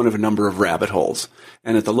down one of a number of rabbit holes.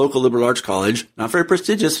 And at the local liberal arts college, not very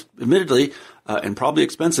prestigious, admittedly, and probably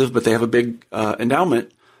expensive, but they have a big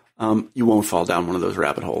endowment, you won't fall down one of those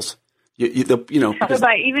rabbit holes. So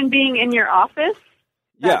by even being in your office?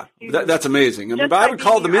 That's amazing. But I would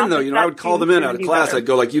call them in, though. I would call them in out of class. Better. I'd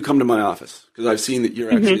go you come to my office because I've seen that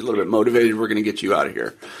you're actually a little bit motivated. We're going to get you out of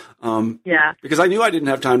here. Because I knew I didn't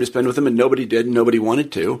have time to spend with them, and nobody did, and nobody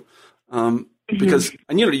wanted to. Because,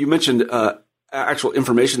 and you mentioned actual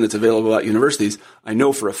information that's available at universities. I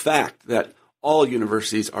know for a fact that all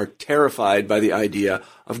universities are terrified by the idea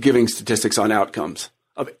of giving statistics on outcomes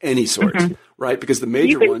of any sort, right? Because the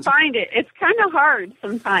major ones... You can find it. It's kind of hard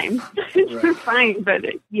sometimes to find, but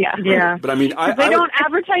yeah. But I mean, they don't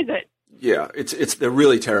advertise it. Yeah, they're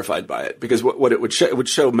really terrified by it because what it would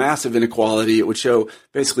show massive inequality. It would show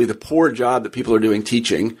basically the poor job that people are doing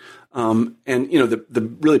teaching. And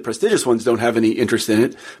the really prestigious ones don't have any interest in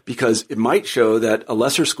it because it might show that a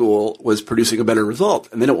lesser school was producing a better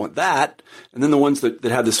result, and they don't want that. And then the ones that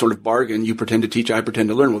have this sort of bargain, you pretend to teach, I pretend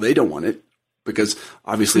to learn. Well, they don't want it because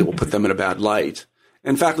obviously it will put them in a bad light.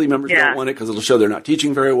 And faculty members don't want it because it'll show they're not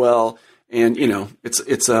teaching very well. And it's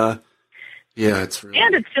really...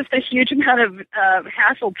 And it's just a huge amount of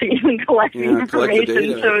hassle to even collecting information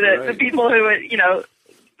data, so that the people who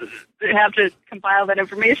have to compile that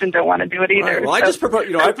information don't want to do it either. Right. Well, I just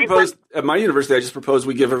proposed at my university. I just proposed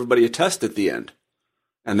we give everybody a test at the end,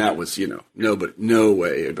 and that was no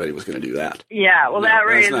way anybody was going to do that. Yeah, well, that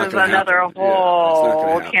raises another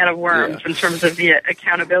whole can of worms in terms of the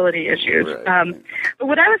accountability issues. Right. But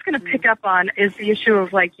what I was going to pick up on is the issue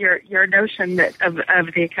of your notion that of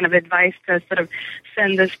the kind of advice to sort of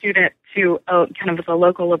send the student to kind of the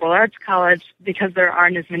local liberal arts college because there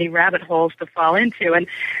aren't as many rabbit holes to fall into. And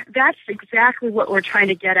that's exactly what we're trying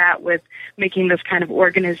to get at with making this kind of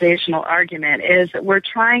organizational argument, is that we're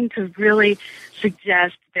trying to really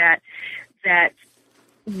suggest that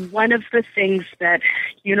one of the things that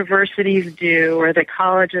universities do, or that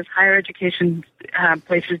colleges, higher education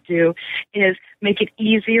places do, is make it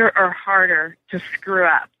easier or harder to screw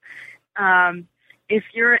up. If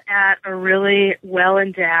you're at a really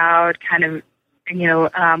well-endowed kind of,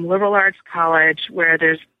 liberal arts college where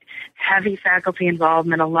there's heavy faculty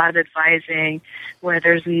involvement, a lot of advising, where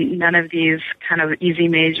there's none of these kind of easy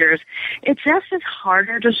majors, it just is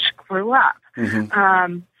harder to screw up.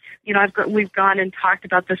 Mm-hmm. We've gone and talked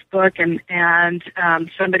about this book, and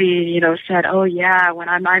somebody, said, oh yeah, when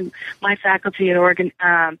I'm my faculty at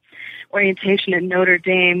orientation at Notre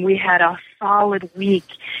Dame, we had a solid week,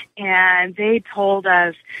 and they told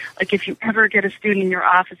us, like, if you ever get a student in your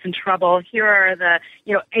office in trouble, here are the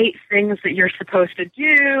 8 things that you're supposed to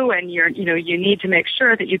do, and you need to make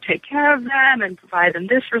sure that you take care of them and provide them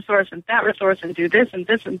this resource and that resource and do this and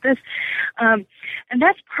this and this, and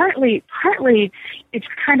that's partly it's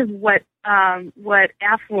kind of what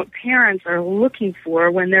affluent parents are looking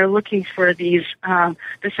for when they're looking for these to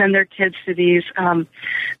send their kids to these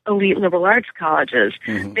elite liberal arts colleges.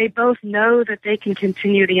 Mm-hmm. They both know that they can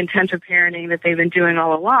continue the intensive parenting that they've been doing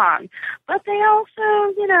all along, but they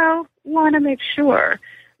also, want to make sure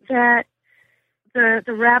that the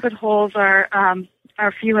rabbit holes are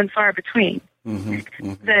few and far between. Mm-hmm.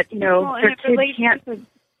 Mm-hmm. That their kids can't.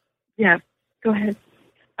 Yeah, go ahead.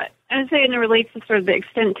 I'd say, and it relates to sort of the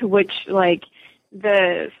extent to which, like,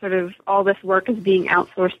 the sort of all this work is being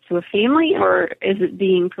outsourced to a family, or is it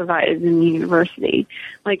being provided in the university?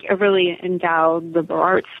 Like, a really endowed liberal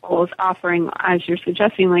arts school is offering, as you're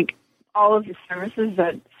suggesting, like, all of the services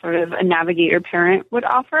that sort of a navigator parent would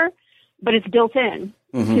offer, but it's built in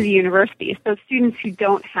mm-hmm. to the university. So students who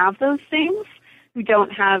don't have those things, who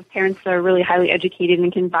don't have parents that are really highly educated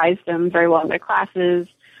and can advise them very well in their classes,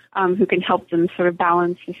 who can help them sort of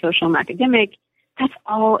balance the social and academic, that's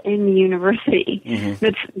all in the university.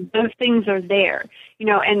 Mm-hmm. Those things are there,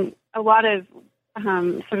 and a lot of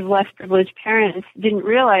sort of less privileged parents didn't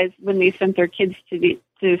realize when they sent their kids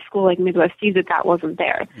to school like Midwest U that wasn't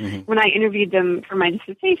there. Mm-hmm. When I interviewed them for my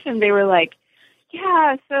dissertation, they were like,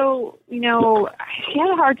 yeah, so, she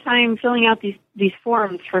had a hard time filling out these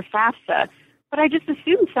forms for FAFSA, but I just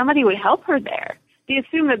assumed somebody would help her there. They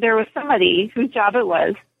assumed that there was somebody whose job it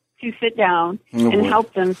was to sit down and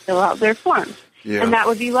help them fill out their forms. Yeah. And that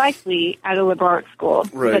would be likely at a liberal arts school,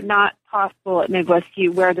 right, but not possible at Midwest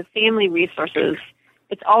U, where the family resources,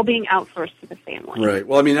 it's all being outsourced to the family. Right.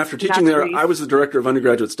 Well, I mean, after teaching there, I was the director of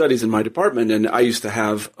undergraduate studies in my department, and I used to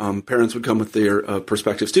have parents would come with their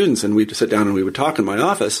prospective students, and we'd sit down and we would talk in my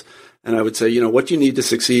office, and I would say, what you need to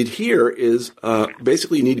succeed here is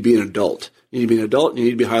basically you need to be an adult. You need to be an adult, and you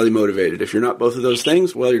need to be highly motivated. If you're not both of those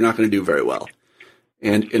things, well, you're not going to do very well.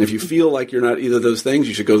 And if you feel like you're not either of those things,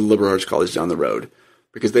 you should go to the liberal arts college down the road,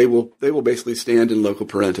 because they will basically stand in loco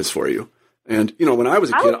parentis for you. And, when I was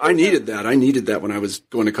a kid, I needed that. I needed that when I was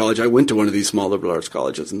going to college. I went to one of these small liberal arts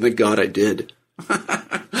colleges, and thank God I did.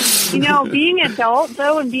 Being adult,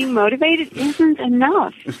 though, and being motivated isn't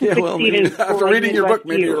enough to succeed in school. After reading your book,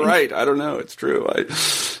 maybe you're right. I don't know. It's true.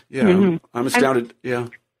 I'm astounded. Yeah.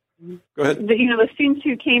 Go ahead. The students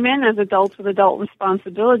who came in as adults with adult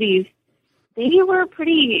responsibilities, they were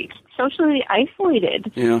pretty socially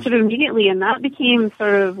isolated sort of immediately, and that became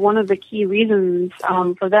sort of one of the key reasons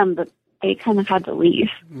for them that they kind of had to leave.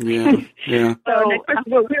 Yeah, yeah. So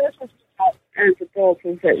what we were supposed to talk as adults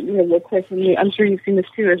is that, of course, I'm sure you've seen this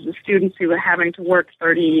too, as the students who were having to work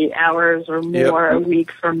 30 hours or more a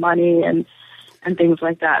week for money and things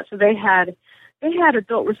like that. So they had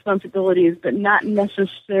adult responsibilities, but not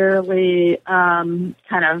necessarily kind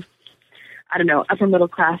of, upper middle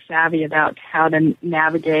class savvy about how to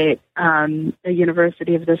navigate a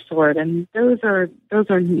university of this sort, and those are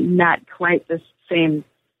not quite the same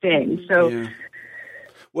thing. So,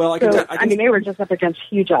 well, they were just up against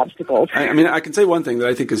huge obstacles. I can say one thing that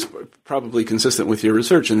I think is probably consistent with your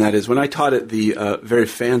research, and that is when I taught at the very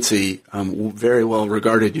fancy, very well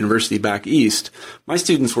regarded university back east, my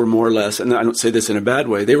students were more or less, and I don't say this in a bad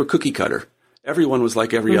way, they were cookie cutter. Everyone was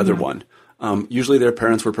like every other one. Usually their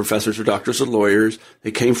parents were professors or doctors or lawyers. They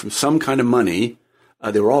came from some kind of money.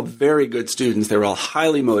 They were all very good students. They were all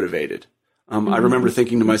highly motivated. I remember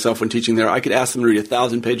thinking to myself when teaching there, I could ask them to read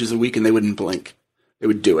 1,000 pages a week and they wouldn't blink. They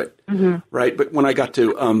would do it, right? But when I got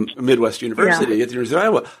to Midwest University, at the University of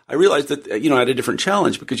Iowa, I realized that, I had a different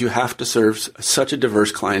challenge because you have to serve such a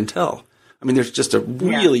diverse clientele. I mean, there's just a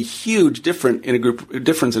really huge difference in a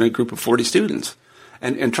group of 40 students,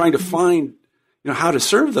 and trying to find, how to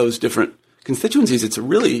serve those different constituencies. It's a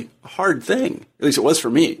really hard thing. At least it was for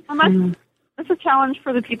me. Well, that's a challenge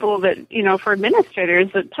for the people that, for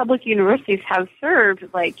administrators, that public universities have served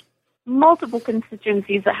like multiple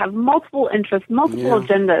constituencies that have multiple interests, multiple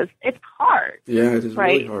agendas. It's hard. Yeah, it is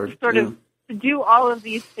right? really hard. Sort of to do all of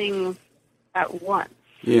these things at once.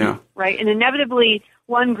 Yeah. Right? And inevitably,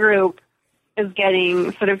 one group is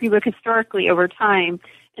getting, sort of, if you look historically over time,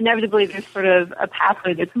 inevitably there's sort of a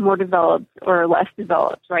pathway that's more developed or less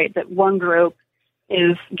developed, right? That one group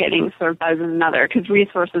is getting sort of better than another because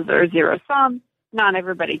resources are zero-sum. Not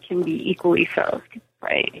everybody can be equally served,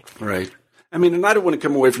 right? Right. I mean, and I don't want to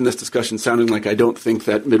come away from this discussion sounding like I don't think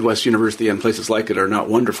that Midwest University and places like it are not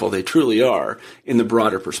wonderful. They truly are in the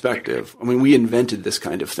broader perspective. I mean, we invented this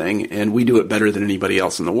kind of thing, and we do it better than anybody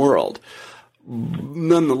else in the world.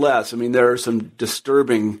 Nonetheless, I mean, there are some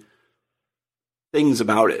disturbing things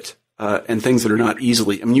about it, and things that are not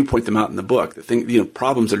easily, I mean, you point them out in the book,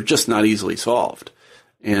 problems that are just not easily solved.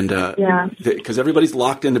 And, because everybody's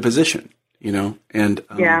locked into position. And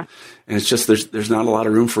it's just there's not a lot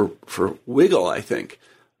of room for wiggle, I think.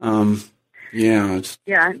 I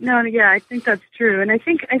think that's true, and I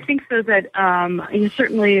think so that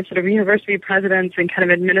certainly sort of university presidents and kind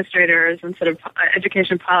of administrators and sort of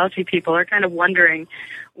education policy people are kind of wondering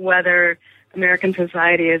whether American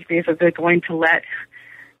society is basically going to let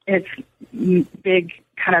its big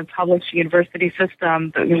kind of published university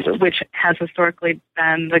system, which has historically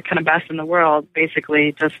been the kind of best in the world,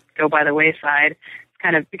 basically just go by the wayside. It's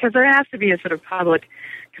kind of because there has to be a sort of public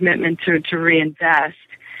commitment to reinvest.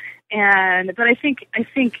 But I think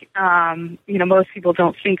most people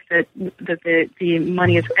don't think that the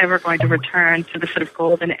money is ever going to return to the sort of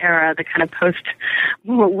golden era, the kind of post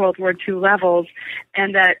World War II levels,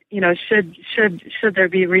 and that should there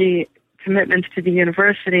be commitments to the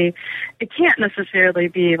university, it can't necessarily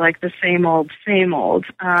be like the same old.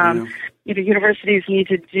 Universities need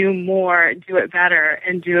to do more, do it better,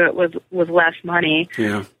 and do it with less money.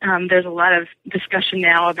 Yeah. There's a lot of discussion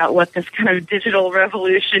now about what this kind of digital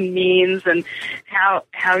revolution means and how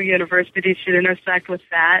universities should intersect with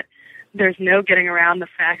that. There's no getting around the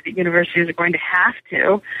fact that universities are going to have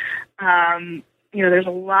to. There's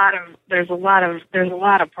a lot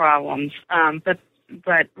of problems.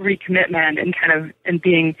 But recommitment and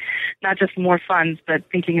being not just more funds, but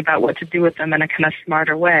thinking about what to do with them in a kind of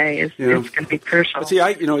smarter way is going to be crucial. But see,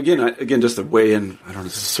 again, just to weigh in, I don't know,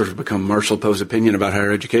 this has sort of become Marshall Poe's opinion about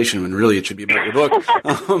higher education, when really it should be about your book.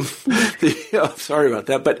 Sorry about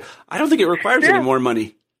that, but I don't think it requires any more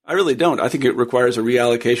money. I really don't. I think it requires a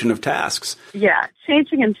reallocation of tasks. Yeah,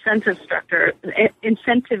 changing incentive structures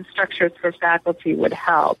for faculty would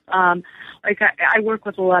help. I work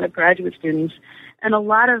with a lot of graduate students, and a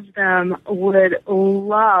lot of them would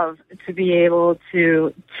love to be able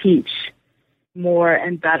to teach more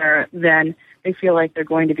and better than they feel like they're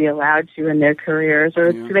going to be allowed to in their careers,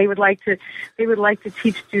 or they would like to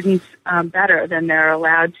teach students better than they're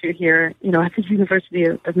allowed to here, at the University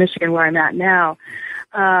of Michigan, where I'm at now.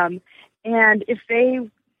 And if they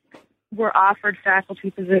were offered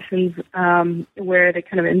faculty positions where the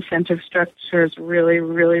kind of incentive structures really,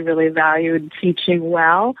 really, really valued teaching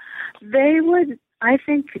well, they would, I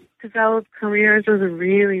think, develop careers as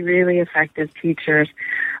really, really effective teachers.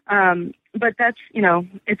 But that's,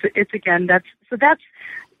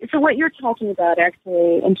 so what you're talking about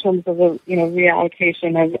actually in terms of the,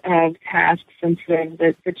 reallocation of tasks and sort of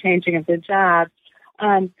the changing of the job,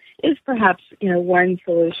 is perhaps, one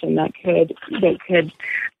solution that could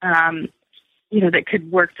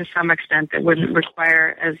work to some extent, that wouldn't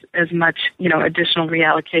require as much, additional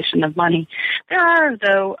reallocation of money. There are,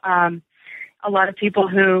 though, a lot of people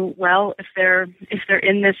who, well, if they're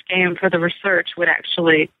in this game for the research, would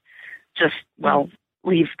actually just,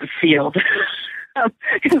 leave the field. Well,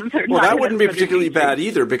 that wouldn't be particularly bad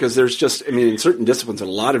either, because there's just, in certain disciplines, a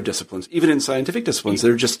lot of disciplines, even in scientific disciplines,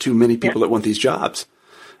 there are just too many people that want these jobs.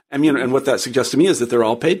 And what that suggests to me is that they're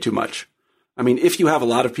all paid too much. If you have a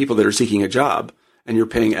lot of people that are seeking a job and you're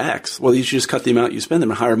paying X, well, you should just cut the amount you spend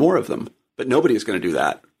them and hire more of them. But nobody is going to do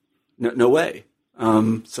that. No way.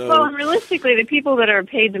 And realistically, the people that are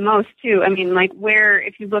paid the most too,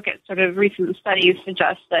 if you look at sort of recent studies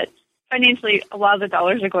suggest that financially a lot of the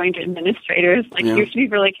dollars are going to administrators. You should be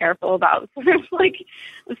really careful about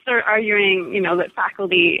start arguing, that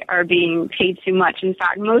faculty are being paid too much. In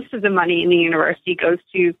fact, most of the money in the university goes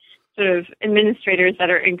to sort of administrators that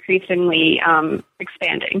are increasingly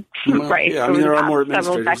expanding, right? Yeah, there are more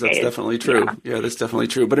administrators. That's definitely true. Yeah, that's definitely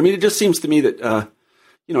true. But it just seems to me that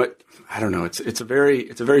I don't know. It's a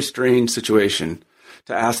very strange situation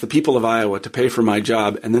to ask the people of Iowa to pay for my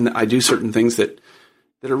job, and then I do certain things that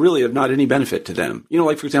are really of not any benefit to them.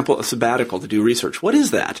 Like, for example, a sabbatical to do research. What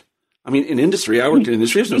is that? I mean, in industry, I worked in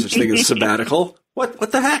industry. There's no such thing as sabbatical.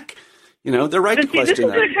 What the heck? They're right to question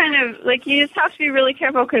that. This is kind of, like, you just have to be really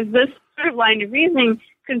careful, because this sort of line of reasoning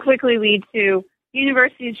can quickly lead to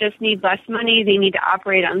universities just need less money. They need to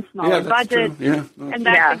operate on smaller budgets. Yeah. And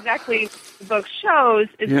that's exactly what the book shows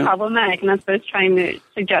is problematic. And that's what I was trying to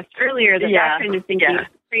suggest earlier, that kind of thinking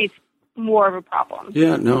creates more of a problem.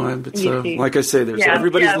 Yeah, no, it's like I say,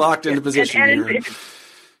 everybody's locked into position here.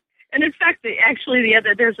 And in fact,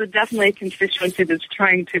 there's definitely a constituency that's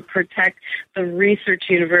trying to protect the research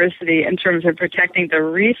university in terms of protecting the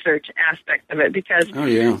research aspect of it, because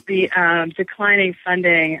the declining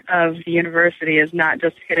funding of the university is not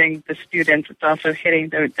just hitting the students; it's also hitting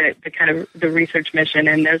the kind of the research mission.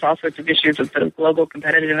 And there's all sorts of issues of sort of global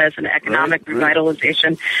competitiveness and economic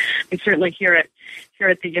revitalization. And certainly here at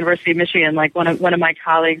the University of Michigan, like one of my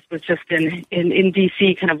colleagues was just in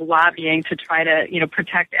DC kind of lobbying to try to,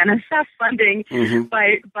 protect NSF funding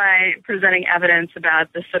by presenting evidence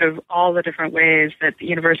about the sort of all the different ways that the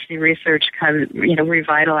university research kind of,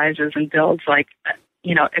 revitalizes and builds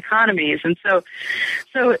economies. And so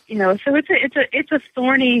it's a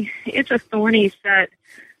thorny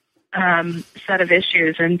set of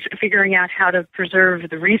issues, and figuring out how to preserve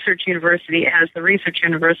the research university as the research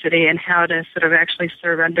university, and how to sort of actually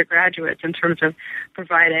serve undergraduates in terms of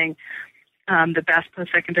providing the best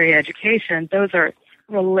post-secondary education. Those are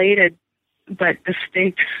related but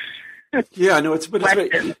distinct. Yeah, no, but I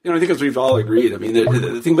think as we've all agreed, I mean,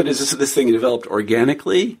 the thing about it is this thing developed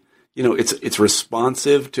organically. It's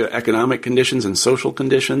responsive to economic conditions and social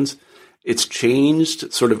conditions. It's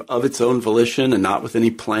changed sort of its own volition and not with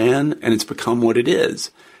any plan, and it's become what it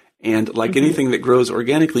is. And like anything that grows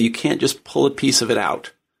organically, you can't just pull a piece of it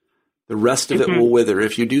out. The rest of it will wither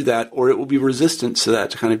if you do that, or it will be resistant to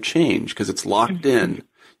that kind of change because it's locked in.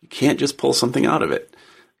 You can't just pull something out of it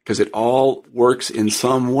because it all works in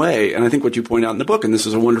some way. And I think what you point out in the book, and this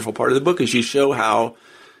is a wonderful part of the book, is you show how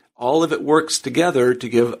all of it works together to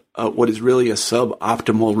give what is really a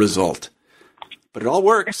suboptimal result. But it all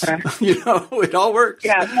works. It all works.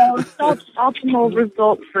 Yeah, no, it's optimal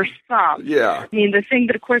result for some. Yeah. I mean, the thing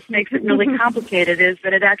that, of course, makes it really complicated is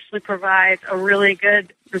that it actually provides a really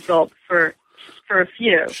good result for a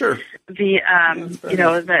few. Sure. The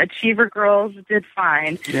achiever girls did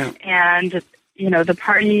fine. Yeah. And,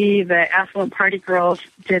 the affluent party girls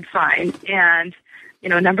did fine. And,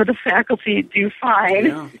 a number of the faculty do fine.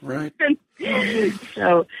 Yeah, right.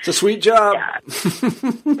 So it's a sweet job.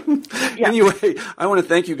 Yeah. Anyway, I want to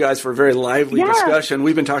thank you guys for a very lively discussion.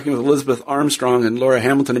 We've been talking with Elizabeth Armstrong and Laura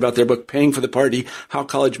Hamilton about their book, Paying for the Party, How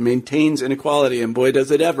College Maintains Inequality, and boy, does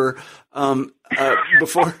it ever.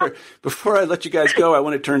 Before I let you guys go, I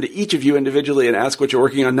want to turn to each of you individually and ask what you're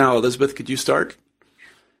working on now. Elizabeth, could you start?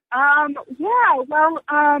 I'm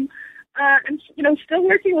still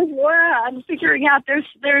working with Laura. I'm figuring out there's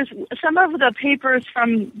some of the papers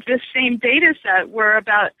from this same data set were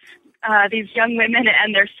about these young women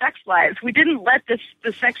and their sex lives. We didn't let the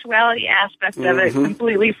sexuality aspect of it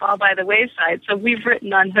completely fall by the wayside. So we've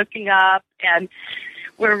written on hooking up, and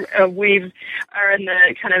we are in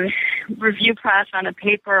the kind of review process on a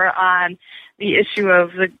paper on the issue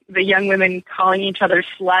of the young women calling each other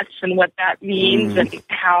sluts and what that means and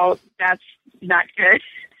how that's not good.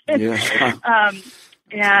 Yeah.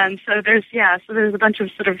 And so there's a bunch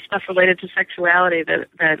of sort of stuff related to sexuality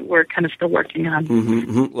that we're kind of still working on.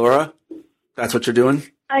 Laura, that's what you're doing?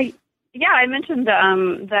 I mentioned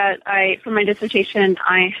that for my dissertation,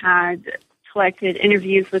 I had collected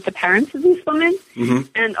interviews with the parents of these women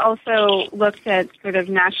and also looked at sort of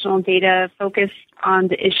national data focused on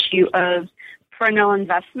the issue of parental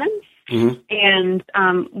investments. And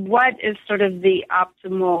what is sort of the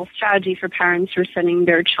optimal strategy for parents who are sending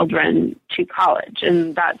their children to college?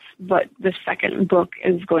 And that's what the second book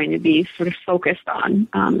is going to be sort of focused on.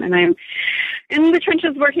 And I'm in the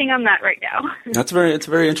trenches working on that right now. It's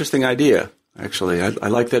a very interesting idea, actually. I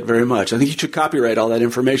like that very much. I think you should copyright all that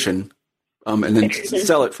information. And then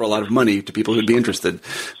sell it for a lot of money to people who'd be interested. I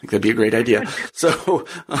think that'd be a great idea. So,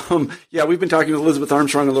 we've been talking with Elizabeth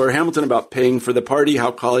Armstrong and Laura Hamilton about Paying for the Party, How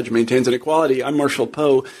College Maintains Inequality. I'm Marshall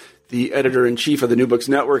Poe, the editor-in-chief of the New Books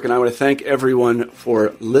Network, and I want to thank everyone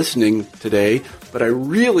for listening today. But I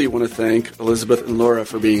really want to thank Elizabeth and Laura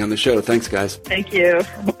for being on the show. Thanks, guys. Thank you.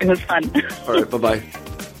 It was fun. All right, bye-bye.